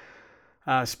yesterday,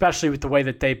 especially with the way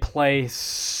that they play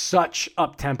such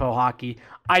up-tempo hockey.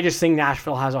 I just think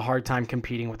Nashville has a hard time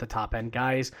competing with the top-end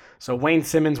guys. So Wayne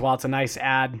Simmons, while it's a nice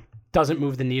ad, doesn't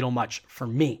move the needle much for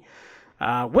me.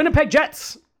 Winnipeg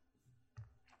Jets.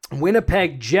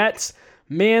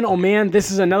 Man, oh man, this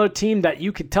is another team that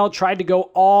you could tell tried to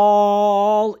go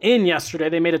all in yesterday.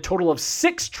 They made a total of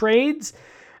 6 trades,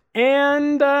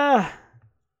 and meh.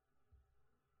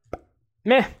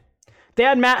 They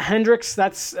had Matt Hendricks.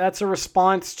 That's a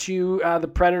response to the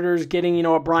Predators getting,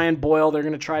 a Brian Boyle. They're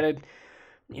going to try to,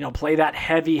 play that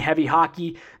heavy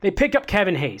hockey. They pick up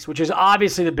Kevin Hayes, which is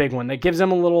obviously the big one. That gives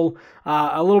them a little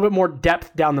bit more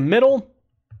depth down the middle.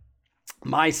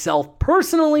 Myself,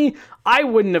 personally, I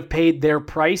wouldn't have paid their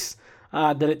price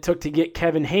that it took to get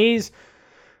Kevin Hayes,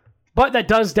 but that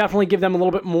does definitely give them a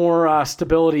little bit more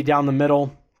stability down the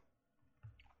middle.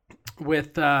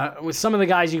 With some of the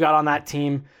guys you got on that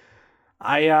team,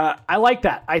 I like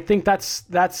that. I think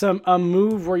that's a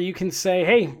move where you can say,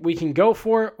 hey, we can go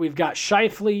for it. We've got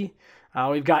Scheifele,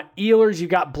 we've got Ehlers,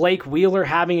 you've got Blake Wheeler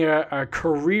having a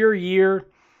career year.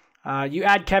 You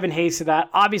add Kevin Hayes to that.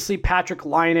 Obviously, Patrick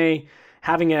Laine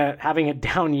having a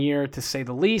down year, to say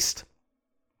the least.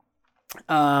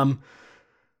 There's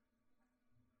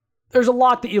a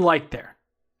lot that you like there.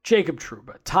 Jacob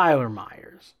Trouba, Tyler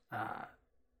Myers,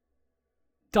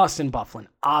 Dustin Byfuglien,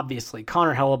 obviously,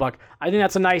 Connor Hellebuck. I think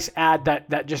that's a nice ad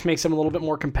that just makes them a little bit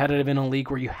more competitive in a league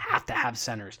where you have to have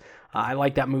centers. I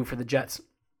like that move for the Jets.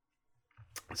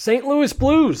 St. Louis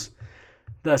Blues.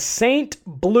 The St.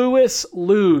 Louis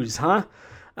Blues, huh?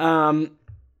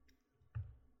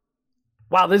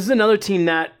 Wow, this is another team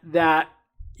that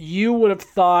you would have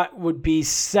thought would be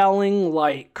selling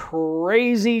like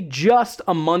crazy just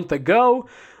a month ago,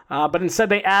 but instead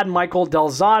they add Michael Del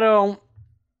Zotto.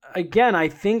 Again, I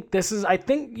think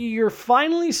you're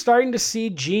finally starting to see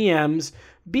GMs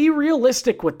be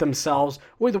realistic with themselves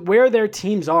with where their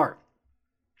teams are.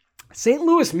 St.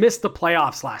 Louis missed the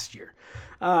playoffs last year.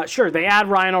 Sure, they add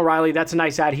Ryan O'Reilly. That's a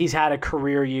nice ad. He's had a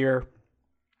career year.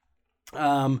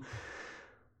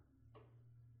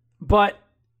 But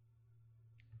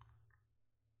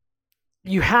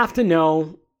you have to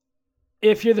know,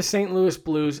 if you're the St. Louis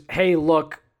Blues, hey,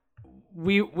 look,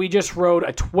 we just rode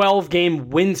a 12-game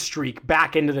win streak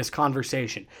back into this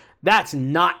conversation. That's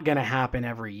not going to happen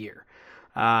every year.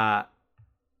 I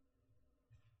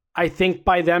think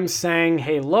by them saying,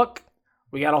 hey, look,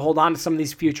 we got to hold on to some of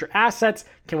these future assets.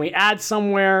 Can we add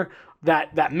somewhere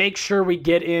that makes sure we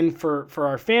get in for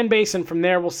our fan base, and from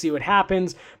there we'll see what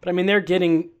happens. But I mean, they're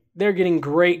getting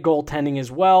great goaltending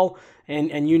as well,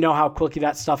 and you know how quickly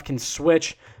that stuff can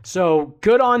switch. So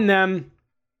good on them.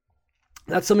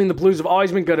 That's something the Blues have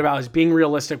always been good about, is being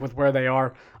realistic with where they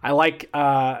are. I like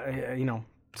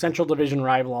Central Division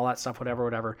rival, all that stuff,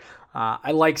 whatever.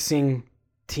 I like seeing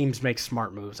teams make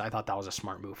smart moves. I thought that was a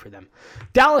smart move for them.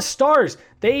 Dallas Stars,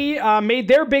 they made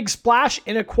their big splash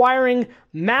in acquiring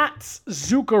Matt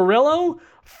Zuccarello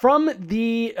from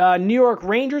the New York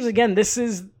Rangers. Again, this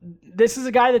is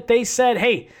a guy that they said,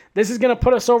 hey, this is going to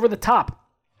put us over the top.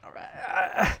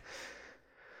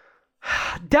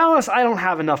 Dallas, I don't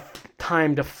have enough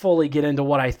time to fully get into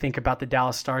what I think about the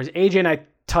Dallas Stars. AJ and I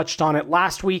touched on it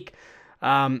last week.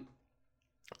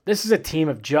 This is a team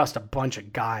of just a bunch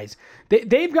of guys.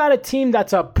 They've got a team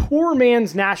that's a poor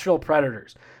man's Nashville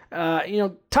Predators.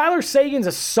 Tyler Seguin's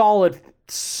a solid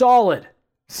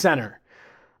center.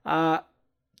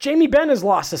 Jamie Benn has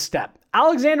lost a step.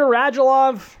 Alexander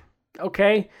Radulov,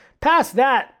 okay. Past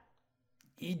that,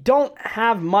 you don't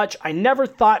have much. I never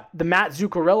thought the Matt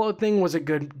Zuccarello thing was a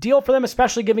good deal for them,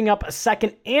 especially giving up a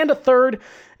second and a third.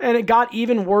 And it got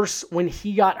even worse when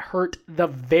he got hurt the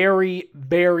very,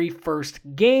 very first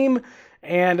game.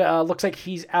 And looks like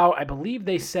he's out, I believe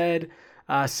they said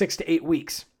 6 to 8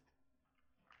 weeks.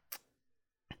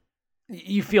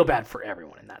 You feel bad for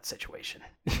everyone in that situation.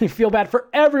 You feel bad for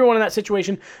everyone in that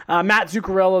situation. Matt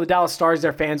Zuccarello, the Dallas Stars,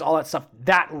 their fans, all that stuff,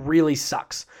 that really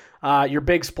sucks. Your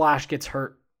big splash gets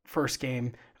hurt first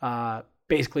game,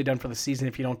 basically done for the season.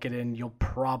 If you don't get in, you'll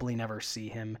probably never see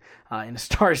him in a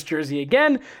Stars jersey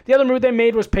again. The other move they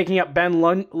made was picking up Ben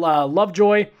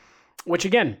Lovejoy, which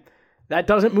again, that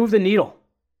doesn't move the needle.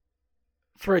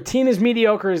 For a team as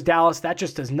mediocre as Dallas, that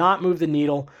just does not move the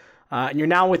needle. And you're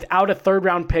now without a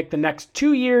third-round pick the next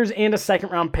 2 years and a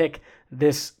second-round pick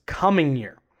this coming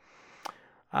year.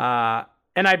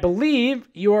 And I believe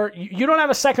you don't have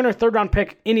a second or third-round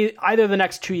pick either of the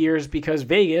next 2 years because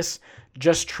Vegas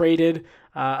just traded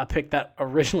a pick that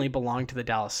originally belonged to the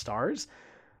Dallas Stars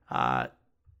to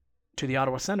the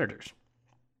Ottawa Senators.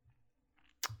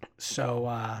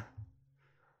 So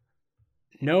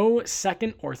no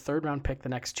second or third-round pick the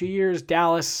next 2 years.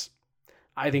 Dallas,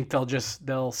 I think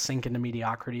they'll sink into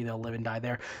mediocrity. They'll live and die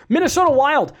there. Minnesota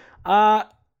Wild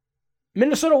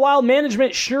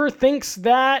management sure thinks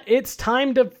that it's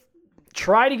time to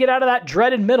try to get out of that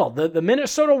dreaded middle. The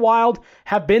Minnesota Wild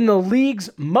have been the league's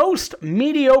most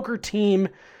mediocre team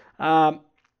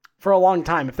for a long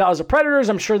time. If that was the Predators,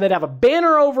 I'm sure they'd have a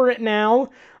banner over it now.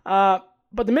 But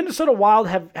the Minnesota Wild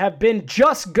have been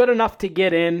just good enough to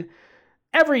get in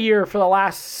every year for the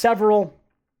last several.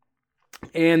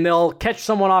 And they'll catch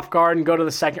someone off guard and go to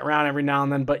the second round every now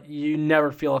and then, but you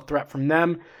never feel a threat from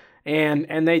them.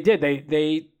 And they did.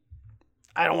 They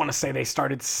I don't want to say they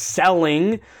started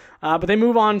selling, but they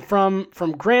move on from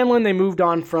Granlund. They moved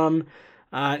on from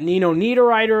Nino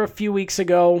Niederreiter a few weeks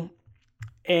ago.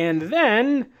 And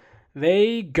then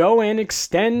they go and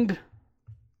extend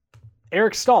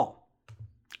Eric Stahl.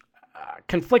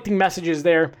 Conflicting messages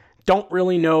there. Don't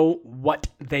really know what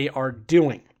they are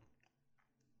doing.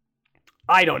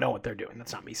 I don't know what they're doing.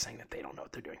 That's not me saying that they don't know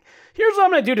what they're doing. Here's what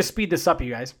I'm going to do to speed this up,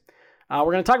 you guys. We're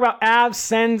going to talk about Avs,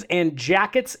 Sens, and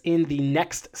Jackets in the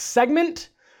next segment.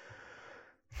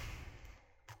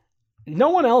 No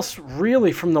one else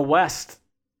really from the West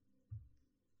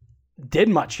did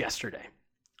much yesterday.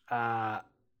 The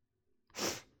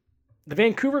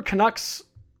Vancouver Canucks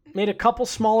made a couple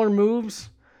smaller moves.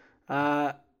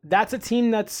 That's a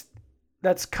team that's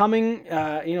coming.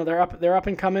 They're up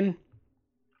and coming.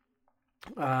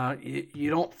 You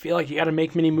don't feel like you got to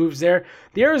make many moves there.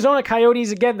 The Arizona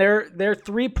Coyotes, again, they're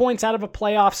 3 points out of a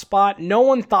playoff spot. No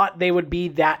one thought they would be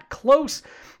that close.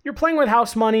 You're playing with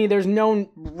house money. There's no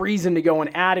reason to go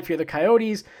and add if you're the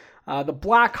Coyotes. The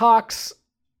Blackhawks,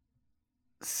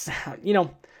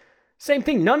 same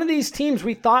thing. None of these teams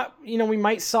we thought, we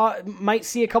might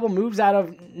see a couple moves out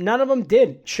of. None of them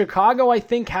did. Chicago, I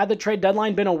think, had the trade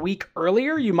deadline been a week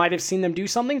earlier, you might have seen them do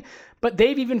something. But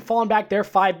they've even fallen back.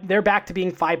 They're back to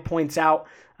being 5 points out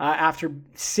after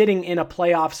sitting in a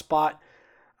playoff spot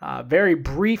very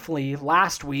briefly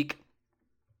last week.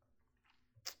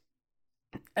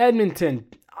 Edmonton,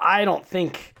 I don't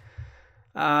think.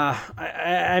 I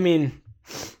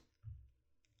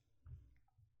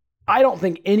don't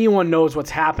think anyone knows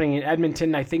what's happening in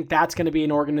Edmonton. I think that's going to be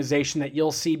an organization that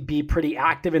you'll see be pretty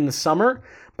active in the summer.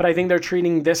 But I think they're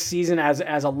treating this season as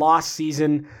a lost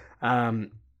season.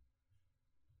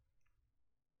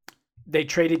 They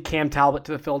traded Cam Talbot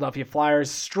to the Philadelphia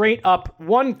Flyers. Straight up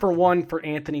 1-for-1 for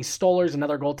Anthony Stolarz,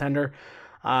 another goaltender.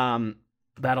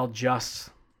 That'll just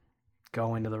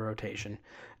go into the rotation.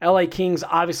 LA Kings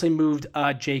obviously moved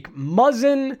Jake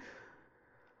Muzzin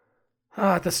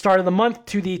at the start of the month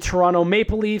to the Toronto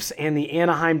Maple Leafs, and the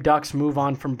Anaheim Ducks move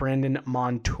on from Brandon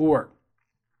Montour.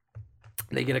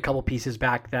 They get a couple pieces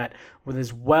back that, with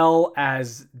as well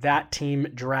as that team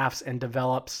drafts and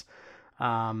develops,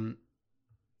 so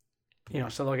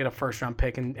they'll get a first-round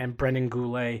pick, and Brendan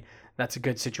Goulet, that's a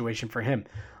good situation for him.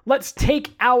 Let's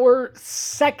take our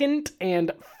second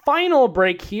and final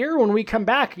break here. When we come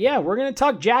back, we're going to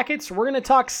talk Jackets, we're going to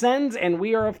talk Sens, and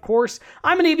we are, of course,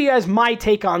 I'm going to give you guys my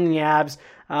take on the Avs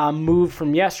move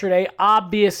from yesterday.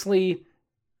 Obviously,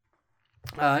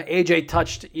 AJ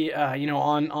touched,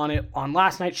 on it on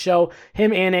last night's show.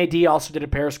 Him and AD also did a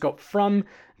Periscope from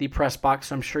the press box,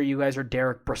 so I'm sure you guys are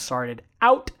Derek Brassarded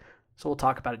out. So we'll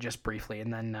talk about it just briefly,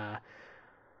 and then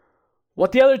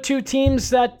what the other two teams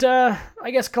that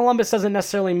I guess Columbus doesn't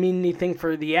necessarily mean anything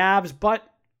for the Avs, but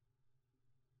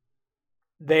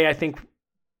they, I think,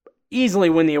 easily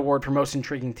win the award for most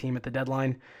intriguing team at the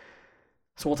deadline.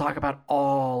 So we'll talk about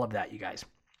all of that, you guys.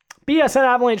 BSN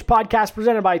Avalanche Podcast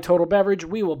presented by Total Beverage.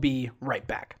 We will be right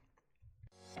back.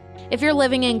 If you're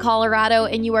living in Colorado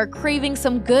and you are craving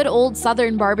some good old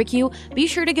Southern barbecue, be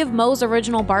sure to give Moe's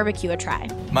Original Barbecue a try.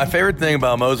 My favorite thing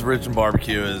about Moe's Original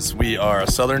Barbecue is we are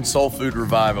a Southern soul food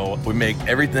revival. We make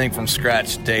everything from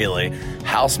scratch daily,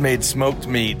 house-made smoked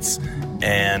meats,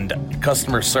 and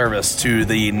customer service to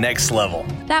the next level.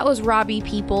 That was Robbie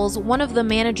Peoples, one of the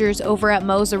managers over at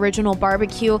Moe's Original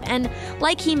Barbecue, and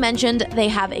like he mentioned, they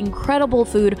have incredible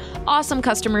food, awesome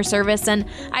customer service, and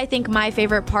I think my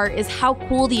favorite part is how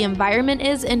cool the environment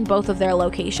is in both of their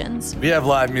locations. We have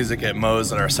live music at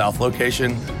Moe's at our South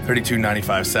location,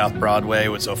 3295 South Broadway,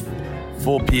 with a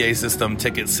full PA system,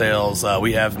 ticket sales.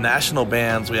 We have national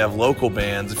bands, we have local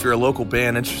bands. If you're a local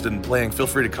band interested in playing, feel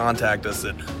free to contact us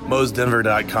at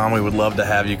moesdenver.com. We would love to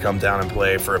have you come down and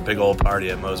play for a big old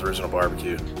party at Moe's Original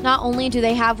Barbecue. Not only do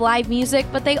they have live music,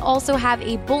 but they also have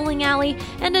a bowling alley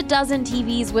and a dozen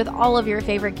TVs with all of your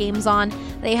favorite games on.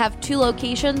 They have two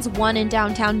locations, one in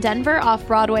downtown Denver off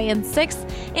Broadway and 6th,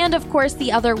 and of course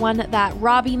the other one that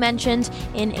Robbie mentioned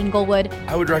in Inglewood.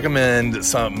 I would recommend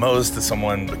Moe's to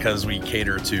someone because we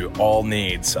cater to all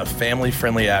needs, a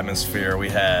family-friendly atmosphere. We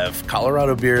have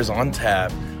Colorado beers on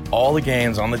tap, all the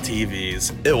games on the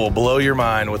TVs. It will blow your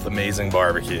mind with amazing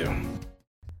barbecue.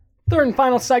 Third and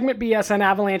final segment, BSN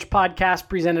Avalanche Podcast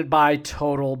presented by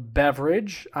Total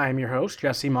Beverage. I am your host,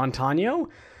 Jesse Montano.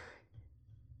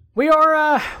 We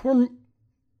are,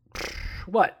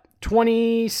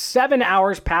 27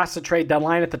 hours past the trade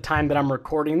deadline at the time that I'm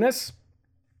recording this.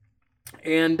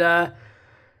 And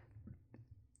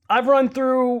I've run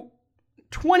through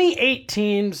 28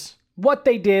 teams, what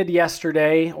they did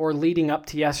yesterday or leading up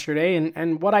to yesterday,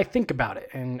 and what I think about it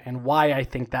and why I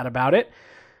think that about it.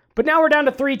 But now we're down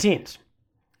to 3 teams.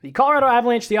 The Colorado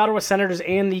Avalanche, the Ottawa Senators,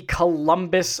 and the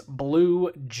Columbus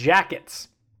Blue Jackets.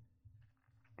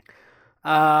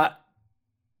 How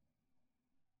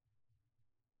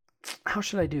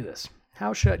should I do this?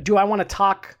 Do I want to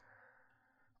talk?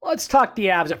 Let's talk the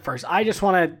Avs at first. I just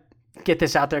want to get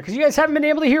this out there because you guys haven't been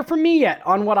able to hear from me yet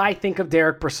on what I think of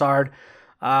Derek Brassard.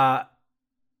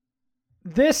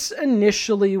 This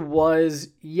initially was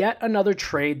yet another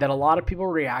trade that a lot of people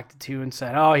reacted to and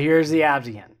said, oh, here's the Avs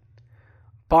again.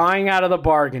 Buying out of the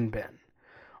bargain bin.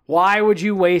 Why would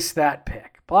you waste that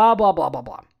pick? Blah, blah, blah, blah,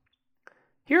 blah.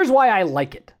 Here's why I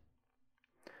like it.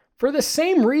 For the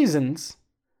same reasons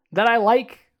that I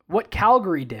like what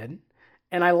Calgary did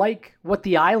and I like what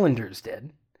the Islanders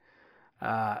did.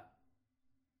 I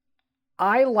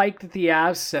like that the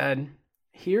Avs said,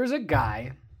 here's a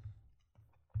guy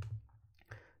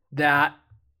that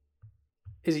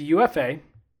is a UFA,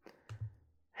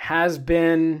 has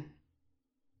been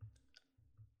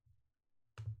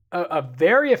a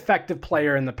very effective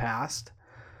player in the past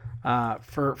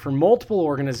for multiple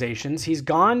organizations. He's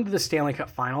gone to the Stanley Cup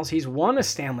Finals. He's won a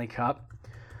Stanley Cup.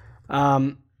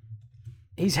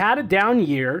 He's had a down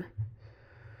year.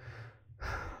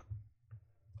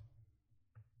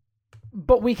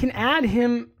 But we can add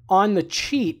him on the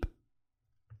cheap,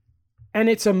 and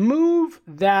it's a move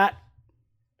that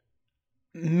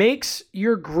makes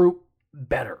your group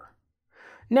better.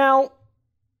 Now,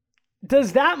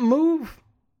 does that move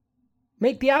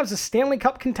make the Avs a Stanley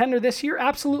Cup contender this year?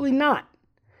 Absolutely not.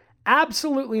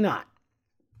 Absolutely not.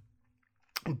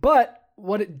 But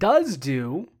what it does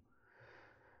do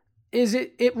is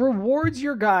it rewards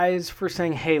your guys for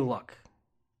saying, hey, look,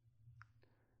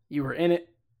 you were in it.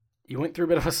 You went through a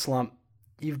bit of a slump.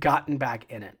 You've gotten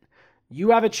back in it.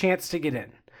 You have a chance to get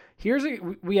in.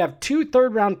 We have 2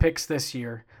 third-round picks this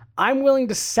year. I'm willing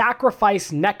to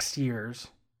sacrifice next year's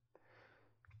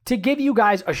to give you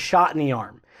guys a shot in the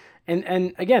arm.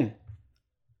 And again,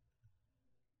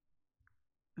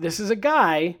 this is a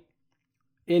guy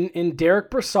in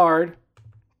Derek Brassard.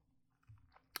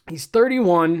 He's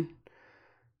 31.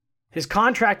 His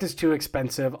contract is too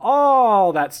expensive.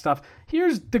 All that stuff.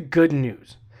 Here's the good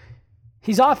news.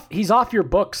 He's off your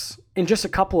books in just a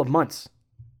couple of months.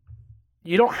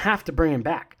 You don't have to bring him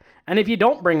back. And if you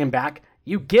don't bring him back,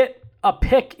 you get a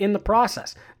pick in the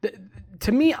process.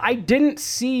 To me, I didn't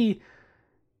see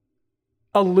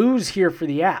a lose here for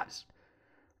the Avs.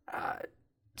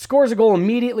 Scores a goal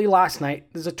immediately last night.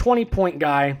 There's a 20-point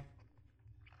guy.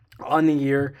 on the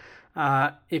year.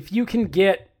 If you can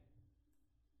get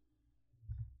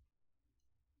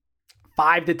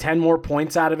 5 to 10 more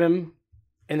points out of him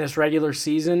in this regular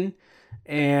season,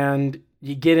 and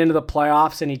you get into the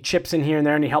playoffs and he chips in here and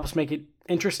there and he helps make it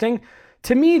interesting,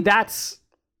 to me, that's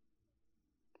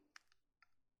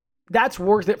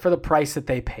worth it for the price that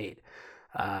they paid.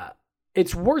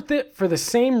 It's worth it for the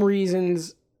same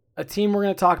reasons a team we're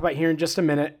going to talk about here in just a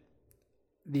minute,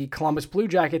 the Columbus Blue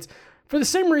Jackets, for the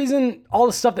same reason all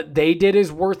the stuff that they did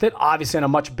is worth it, obviously on a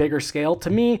much bigger scale. To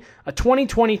me, a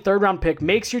 2020 third-round pick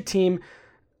makes your team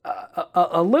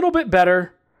a little bit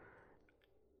better,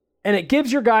 and it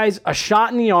gives your guys a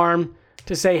shot in the arm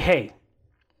to say, hey,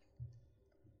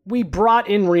 we brought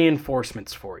in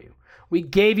reinforcements for you. We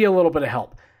gave you a little bit of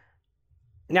help.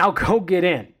 Now go get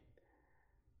in.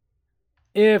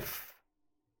 If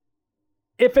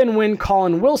and when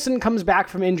Colin Wilson comes back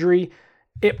from injury,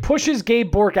 it pushes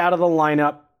Gabe Bourque out of the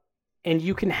lineup, and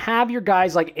you can have your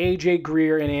guys like AJ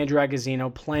Greer and Andrew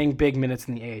Agozzino playing big minutes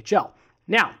in the AHL.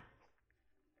 Now,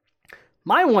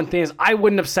 my one thing is I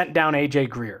wouldn't have sent down AJ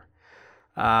Greer.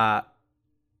 I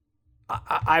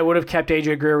would have kept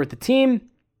AJ Greer with the team,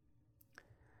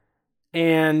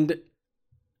 and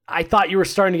I thought you were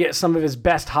starting to get some of his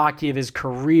best hockey of his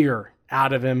career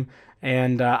out of him,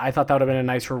 and I thought that would have been a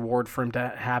nice reward for him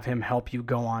to have him help you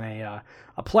go on a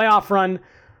playoff run.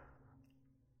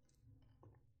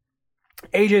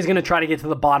 AJ is going to try to get to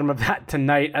the bottom of that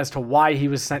tonight as to why he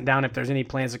was sent down, if there's any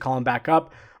plans to call him back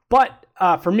up. But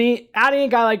for me, adding a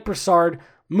guy like Brassard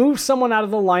moves someone out of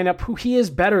the lineup who he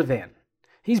is better than.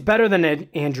 He's better than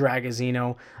Andrew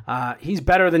Agozzino. He's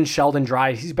better than Sheldon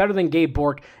Dry. He's better than Gabe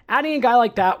Bourque. Adding a guy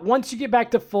like that, once you get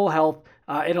back to full health,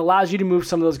 it allows you to move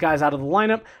some of those guys out of the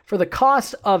lineup. For the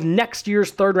cost of next year's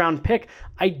third-round pick,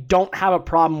 I don't have a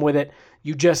problem with it.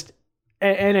 You just,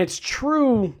 and it's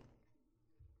true,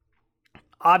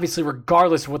 obviously,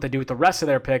 regardless of what they do with the rest of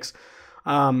their picks,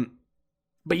 but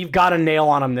you've got a nail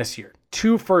on them this year.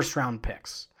 2 first-round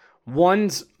picks.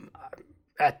 One's,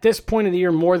 at this point of the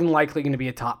year, more than likely going to be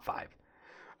a top 5.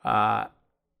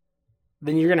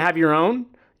 Then you're going to have your own.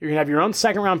 You're going to have your own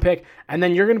second-round pick, and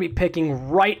then you're going to be picking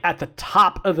right at the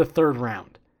top of the third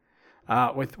round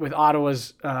with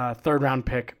Ottawa's third-round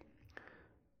pick.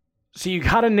 So you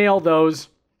got to nail those.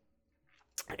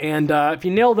 And if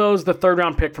you nail those, the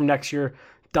third-round pick from next year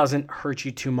doesn't hurt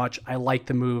you too much. I like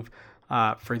the move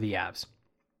for the Avs.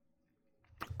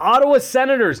 Ottawa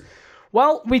Senators.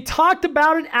 Well, we talked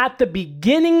about it at the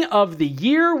beginning of the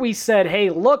year. We said, hey,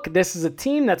 look, this is a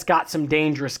team that's got some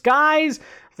dangerous guys.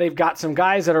 They've got some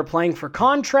guys that are playing for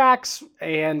contracts,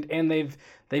 and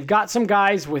they've got some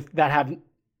guys that have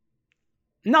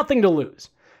nothing to lose.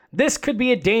 This could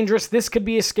be this could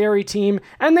be a scary team,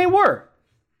 and they were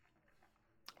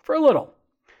for a little.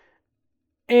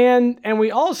 And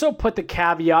we also put the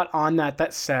caveat on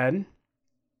that said,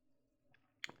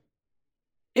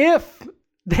 if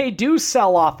they do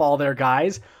sell off all their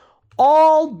guys,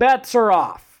 all bets are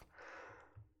off.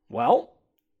 Well,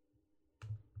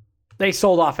 they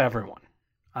sold off everyone.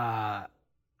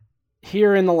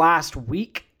 Here in the last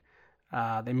week,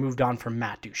 they moved on from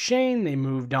Matt Duchene. They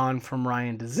moved on from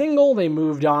Ryan Dzingel. They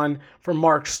moved on from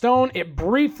Mark Stone. It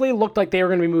briefly looked like they were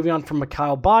going to be moving on from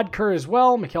Mikhail Bodker as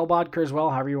well,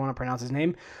 however you want to pronounce his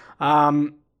name.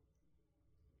 So,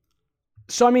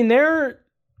 I mean, they're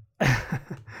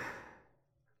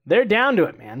down to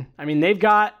it, man. I mean, they've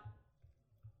got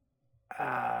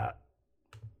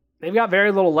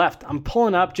very little left. I'm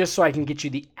pulling up just so I can get you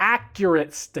the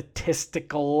accurate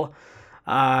statistical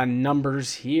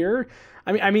numbers here.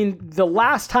 I mean, the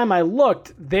last time I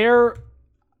looked, their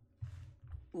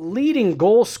leading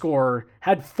goal scorer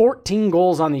had 14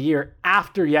 goals on the year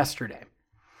after yesterday.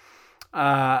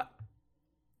 So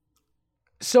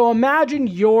imagine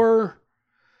your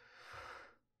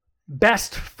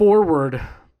best forward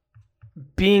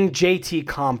being JT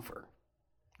Compher.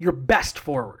 Your best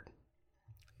forward.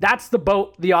 That's the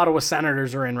boat the Ottawa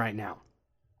Senators are in right now.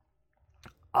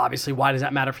 Obviously, why does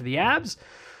that matter for the Avs?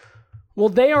 Well,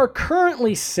 they are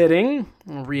currently sitting,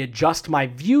 I'll readjust my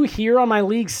view here on my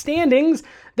league standings.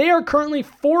 They are currently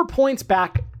 4 points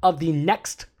back of the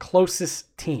next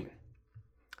closest team.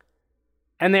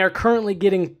 And they are currently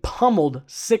getting pummeled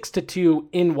 6-2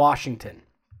 in Washington.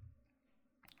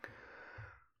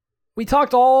 We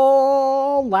talked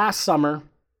all last summer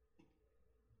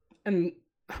and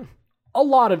a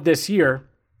lot of this year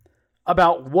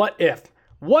about what if.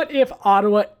 What if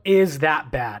Ottawa is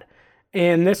that bad?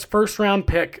 And this first round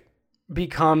pick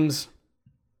becomes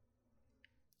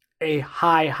a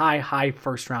high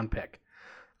first round pick.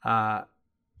 And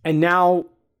now,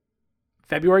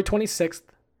 February 26th,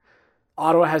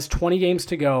 Ottawa has 20 games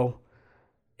to go,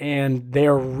 and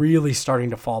they're really starting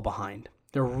to fall behind.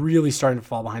 They're really starting to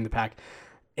fall behind the pack.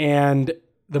 And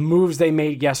the moves they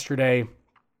made yesterday,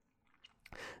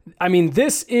 I mean,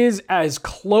 this is as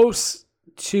close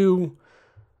to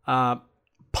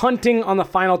punting on the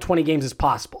final 20 games as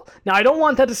possible. Now, I don't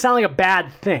want that to sound like a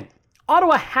bad thing.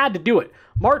 Ottawa had to do it.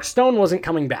 Mark Stone wasn't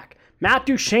coming back. Matt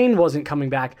Duchene wasn't coming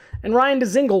back. And Ryan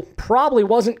Dzingel probably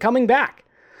wasn't coming back.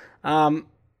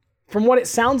 From what it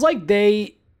sounds like,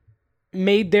 they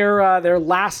made their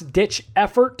last-ditch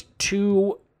effort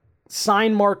to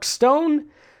sign Mark Stone.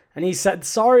 And he said,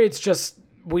 sorry,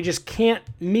 we just can't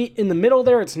meet in the middle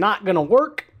there. It's not going to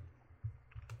work.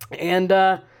 And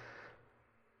they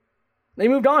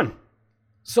moved on.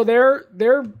 So their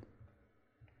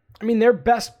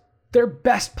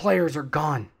best players are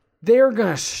gone. They're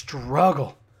going to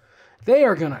struggle. They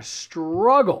are going to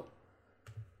struggle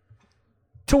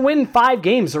to win 5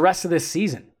 games the rest of this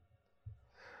season.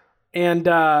 And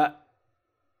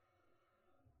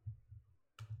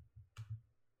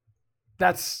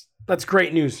that's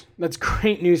great news. That's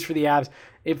great news for the Avs.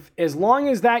 As long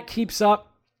as that keeps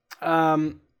up,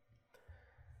 I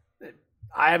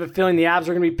have a feeling the Avs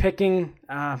are going to be picking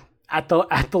at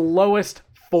the lowest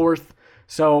 4th.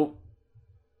 So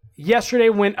yesterday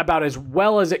went about as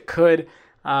well as it could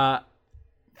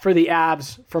for the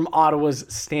Avs from Ottawa's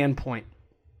standpoint.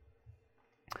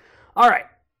 All right.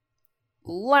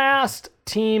 Last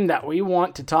team that we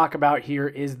want to talk about here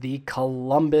is the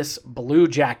Columbus Blue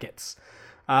Jackets.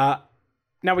 Now,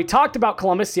 we talked about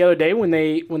Columbus the other day when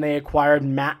they acquired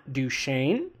Matt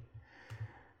Duchene,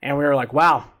 and we were like,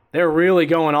 wow, they're really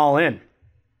going all in.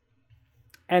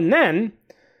 And then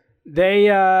they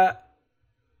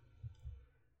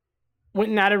went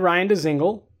and added Ryan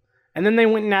Dzingel, and then they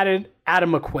went and added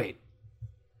Adam McQuaid.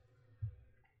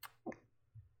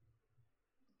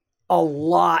 A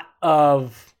lot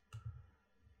of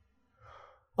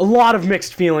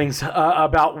mixed feelings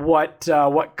about what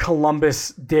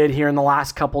Columbus did here in the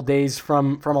last couple days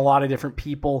from a lot of different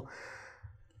people.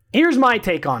 Here's my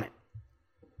take on it.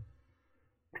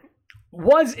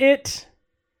 Was it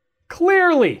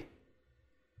clearly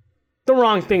the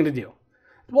wrong thing to do?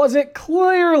 Was it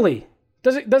clearly?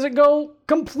 Does it go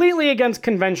completely against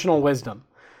conventional wisdom?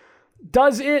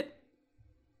 Does it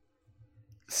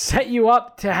set you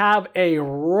up to have a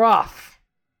rough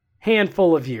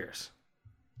handful of years?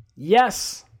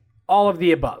 Yes, all of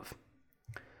the above.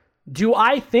 Do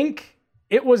I think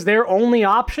it was their only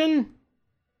option?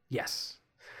 Yes.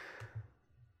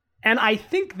 And I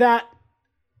think that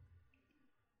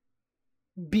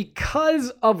because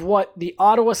of what the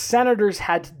Ottawa Senators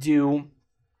had to do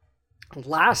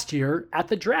last year at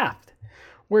the draft,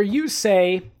 where you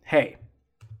say, hey,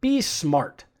 be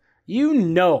smart. You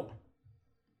know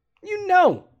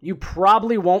you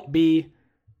probably won't be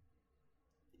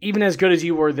even as good as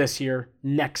you were this year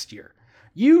next year.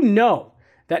 You know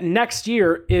that next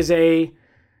year is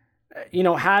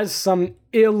has some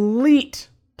elite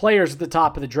players at the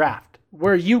top of the draft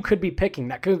where you could be picking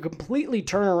that could completely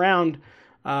turn around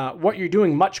what you're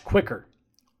doing much quicker.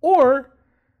 Or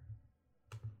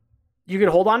you could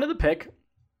hold on to the pick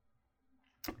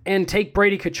and take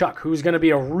Brady Tkachuk, who's going to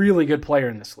be a really good player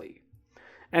in this league.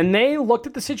 And they looked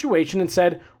at the situation and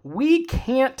said, we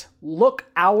can't look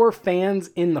our fans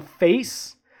in the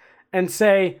face and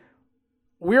say,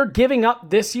 we're giving up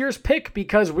this year's pick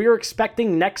because we're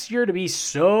expecting next year to be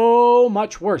so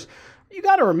much worse. You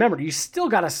got to remember, you still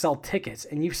got to sell tickets,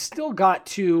 and you've still got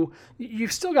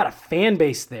a fan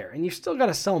base there, and you've still got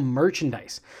to sell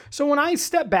merchandise. So when I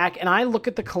step back and I look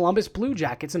at the Columbus Blue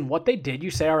Jackets and what they did,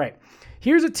 you say, all right,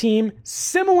 here's a team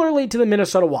similarly to the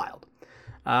Minnesota Wild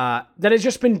that has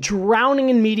just been drowning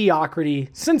in mediocrity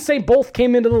since they both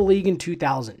came into the league in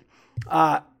 2000.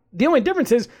 The only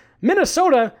difference is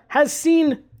Minnesota has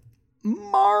seen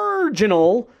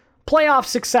marginal playoff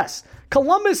success.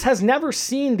 Columbus has never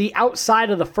seen the outside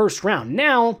of the first round.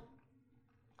 Now,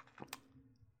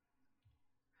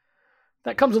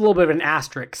 that comes with a little bit of an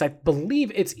asterisk, because I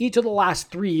believe it's each of the last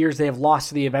 3 years they have lost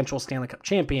to the eventual Stanley Cup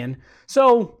champion.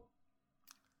 So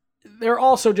they're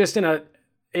also just in a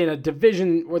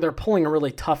division where they're pulling a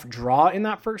really tough draw in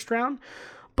that first round.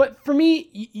 But for me,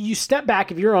 you step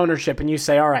back of your ownership and you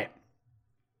say, all right,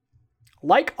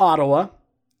 like Ottawa,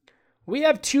 we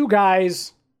have 2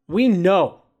 guys we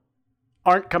know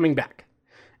aren't coming back.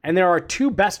 And there are 2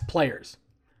 best players.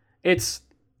 It's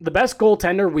the best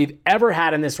goaltender we've ever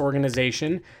had in this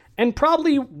organization and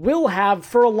probably will have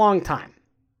for a long time.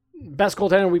 Best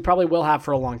goaltender we probably will have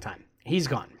for a long time. He's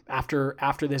gone after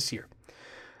this year.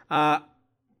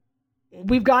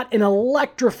 We've got an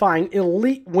electrifying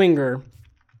elite winger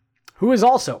who is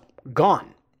also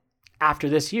gone after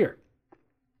this year.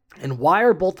 And why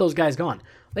are both those guys gone?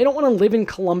 They don't want to live in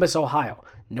Columbus, Ohio.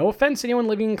 No offense to anyone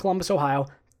living in Columbus, Ohio.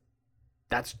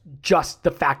 That's just the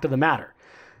fact of the matter.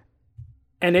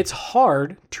 And it's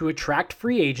hard to attract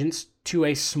free agents to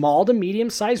a small to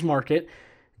medium-sized market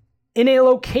in a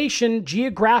location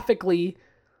geographically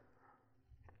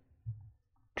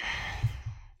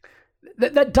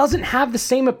that doesn't have the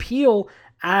same appeal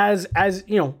as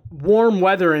warm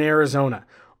weather in Arizona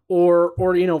or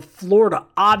Florida.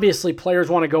 Obviously, players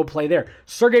want to go play there.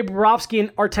 Sergei Bobrovsky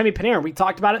and Artemi Panarin, we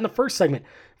talked about it in the first segment.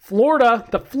 Florida,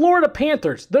 the Florida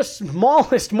Panthers, the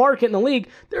smallest market in the league,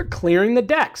 they're clearing the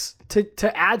decks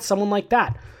to add someone like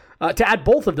that, to add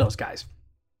both of those guys.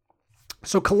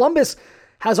 So Columbus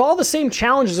has all the same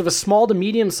challenges of a small to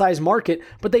medium-sized market,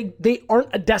 but they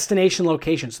aren't a destination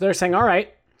location. So they're saying, all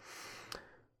right,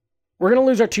 we're going to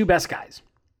lose our two best guys.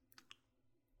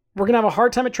 We're going to have a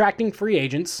hard time attracting free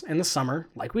agents in the summer,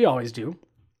 like we always do.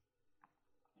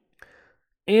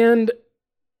 And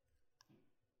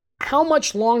how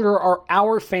much longer are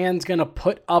our fans going to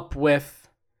put up with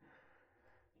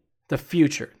the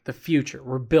future? The future.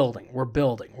 We're building.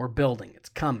 It's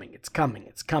coming.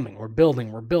 We're building.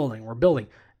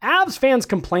 Avs fans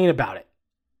complain about it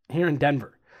here in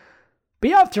Denver. But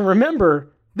you have to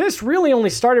remember, this really only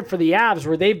started for the Avs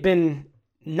where they've been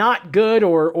not good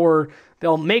or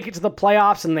they'll make it to the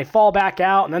playoffs and they fall back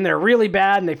out and then they're really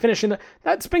bad and they finish in the...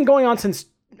 That's been going on since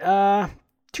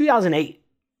 2008.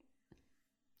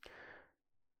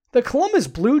 The Columbus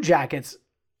Blue Jackets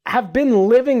have been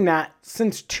living that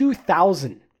since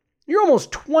 2000. You're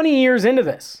almost 20 years into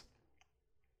this.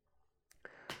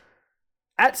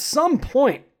 At some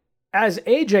point, as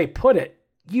AJ put it,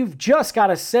 you've just got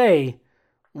to say,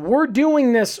 we're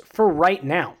doing this for right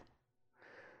now.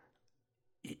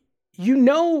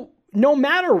 No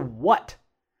matter what,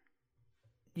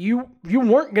 you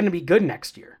weren't going to be good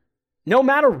next year. No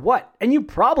matter what. And you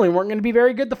probably weren't going to be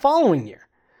very good the following year.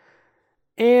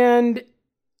 And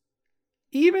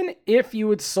even if you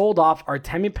had sold off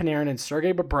Artemi Panarin and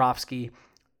Sergei Bobrovsky,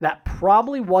 that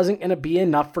probably wasn't going to be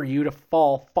enough for you to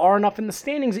fall far enough in the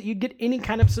standings that you'd get any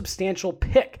kind of substantial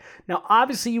pick. Now,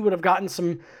 obviously, you would have gotten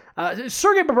some...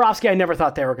 Sergei Bobrovsky, I never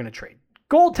thought they were going to trade.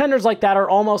 Goaltenders like that are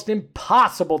almost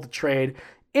impossible to trade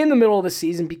in the middle of the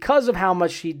season because of how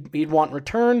much he'd want in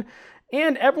return.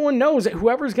 And everyone knows that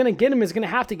whoever's going to get him is going to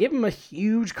have to give him a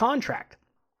huge contract.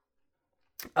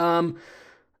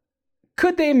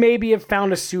 Could they maybe have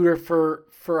found a suitor for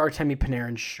Artemi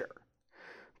Panarin? Sure.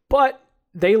 But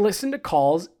they listened to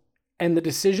calls, and the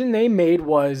decision they made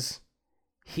was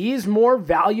he's more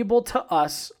valuable to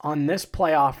us on this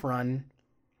playoff run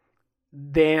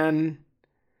than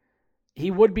he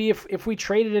would be if we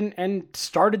traded and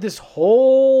started this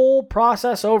whole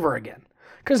process over again.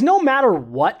 Because no matter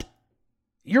what,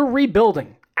 you're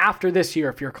rebuilding after this year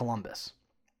if you're Columbus.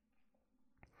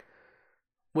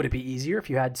 Would it be easier if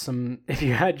you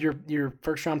had your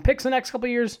first round picks the next couple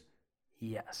of years?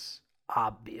 Yes,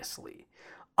 obviously.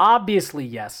 Obviously,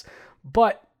 yes.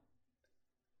 But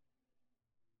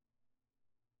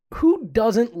who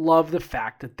doesn't love the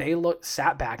fact that they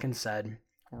sat back and said,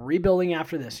 rebuilding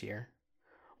after this year,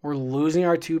 we're losing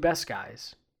our two best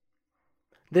guys.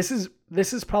 This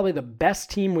is probably the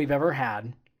best team we've ever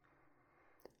had.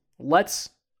 Let's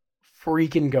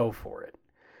freaking go for it.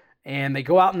 And they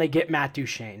go out and they get Matt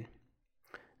Duchene.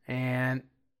 And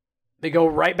they go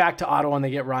right back to Ottawa and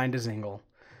they get Ryan Dzingel.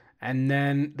 And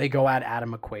then they go at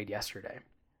Adam McQuaid yesterday.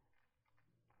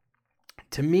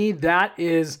 To me, that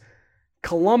is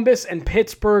Columbus and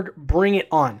Pittsburgh, bring it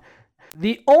on.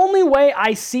 The only way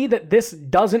I see that this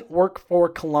doesn't work for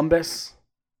Columbus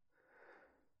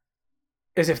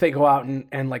is if they go out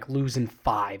and like lose in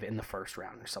 5 in the first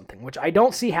round or something, which I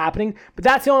don't see happening. But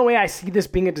that's the only way I see this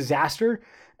being a disaster.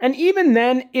 And even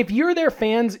then, if you're their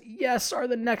fans, yes, are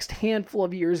the next handful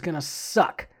of years going to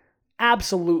suck?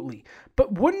 Absolutely.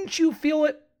 But wouldn't you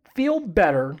feel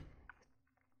better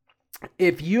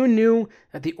if you knew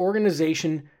that the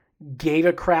organization gave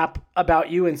a crap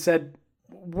about you and said,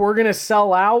 we're going to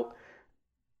sell out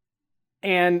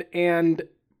and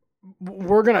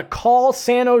we're going to call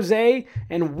San Jose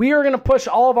and we're going to push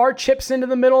all of our chips into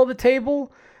the middle of the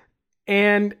table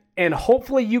and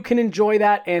hopefully you can enjoy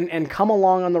that and come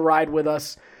along on the ride with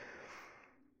us.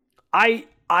 I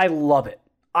love it.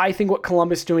 I think what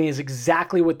Columbus is doing is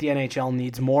exactly what the NHL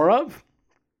needs more of.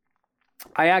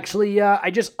 I actually, I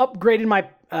just upgraded my,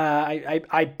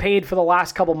 I paid for the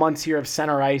last couple months here of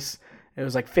center ice. It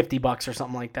was like $50 or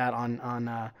something like that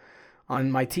on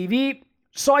my TV.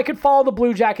 So I could follow the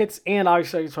Blue Jackets and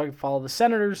obviously so I could follow the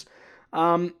Senators.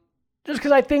 just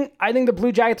because I think the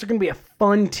Blue Jackets are going to be a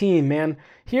fun team, man.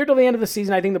 Here till the end of the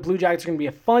season, I think the Blue Jackets are going to be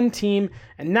a fun team,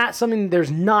 and that's something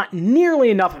there's not nearly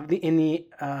enough of in the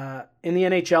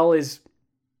NHL is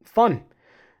fun,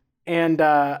 and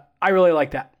I really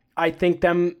like that. I think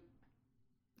them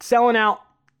selling out,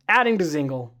 adding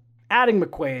Dzingel, adding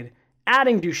McQuaid,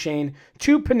 adding Duchesne,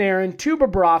 to Panarin, to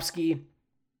Bobrovsky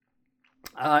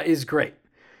is great.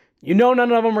 None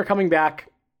of them are coming back.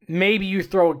 Maybe you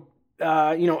throw,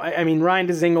 Ryan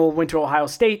Dzingel went to Ohio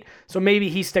State, so maybe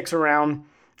he sticks around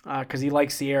because he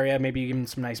likes the area. Maybe you give him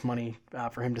some nice money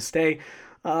for him to stay.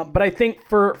 But I think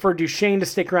for Duchesne to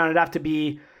stick around, it'd have to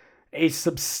be a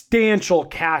substantial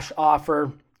cash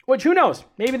offer, which who knows?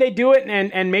 Maybe they do it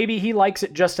and maybe he likes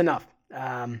it just enough.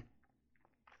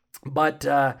 But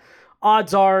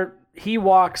odds are he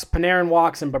walks, Panarin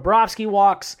walks, and Bobrovsky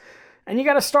walks. And you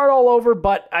got to start all over,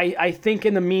 but I think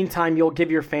in the meantime, you'll give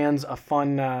your fans a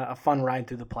fun ride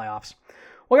through the playoffs.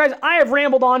 Well, guys, I have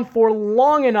rambled on for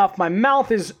long enough. My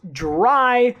mouth is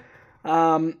dry,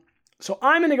 so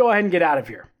I'm going to go ahead and get out of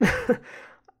here.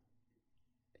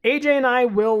 AJ and I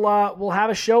will have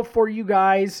a show for you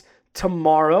guys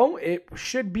tomorrow. It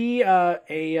should be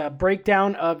a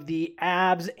breakdown of the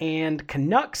Avs and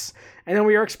Canucks, and then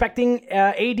we are expecting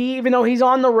AD, even though he's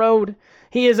on the road.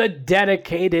 He is a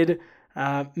dedicated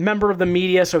member of the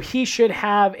media, so he should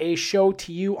have a show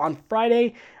to you on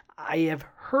Friday. I have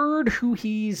heard who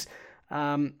he's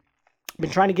been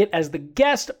trying to get as the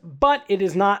guest, but it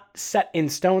is not set in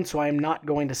stone, so I am not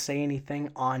going to say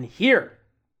anything on here.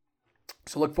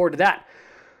 So look forward to that.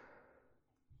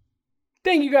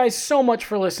 Thank you guys so much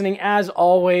for listening. As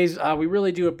always, we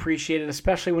really do appreciate it,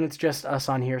 especially when it's just us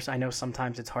on here. So I know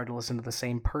sometimes it's hard to listen to the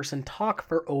same person talk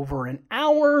for over an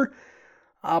hour.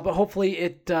 But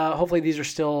hopefully these are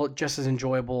still just as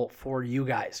enjoyable for you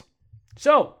guys.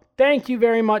 So thank you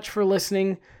very much for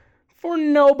listening. For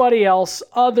nobody else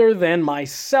other than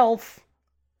myself,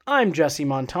 I'm Jesse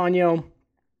Montano.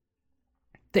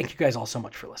 Thank you guys all so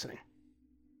much for listening.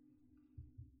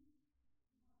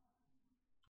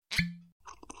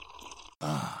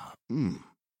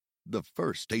 The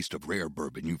first taste of rare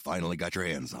bourbon you finally got your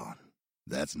hands on.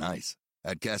 That's nice.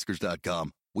 At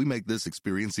Caskers.com, we make this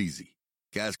experience easy.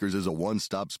 Caskers is a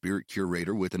one-stop spirit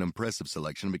curator with an impressive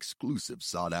selection of exclusive,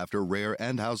 sought-after, rare,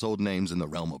 and household names in the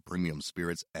realm of premium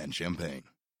spirits and champagne.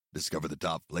 Discover the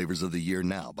top flavors of the year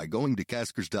now by going to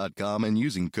Caskers.com and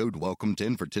using code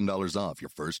WELCOME10 for $10 off your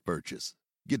first purchase.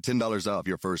 Get $10 off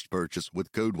your first purchase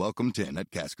with code WELCOME10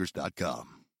 at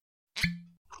Caskers.com.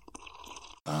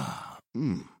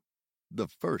 The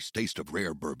first taste of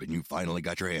rare bourbon you finally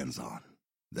got your hands on.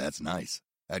 That's nice.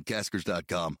 At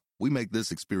Caskers.com, we make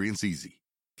this experience easy.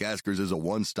 Caskers is a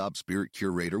one-stop spirit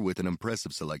curator with an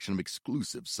impressive selection of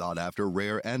exclusive, sought-after,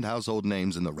 rare, and household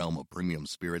names in the realm of premium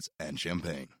spirits and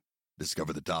champagne.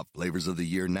 Discover the top flavors of the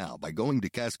year now by going to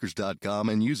Caskers.com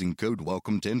and using code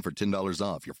WELCOME10 for $10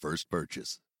 off your first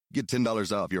purchase. Get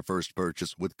 $10 off your first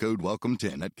purchase with code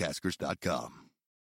WELCOME10 at Caskers.com.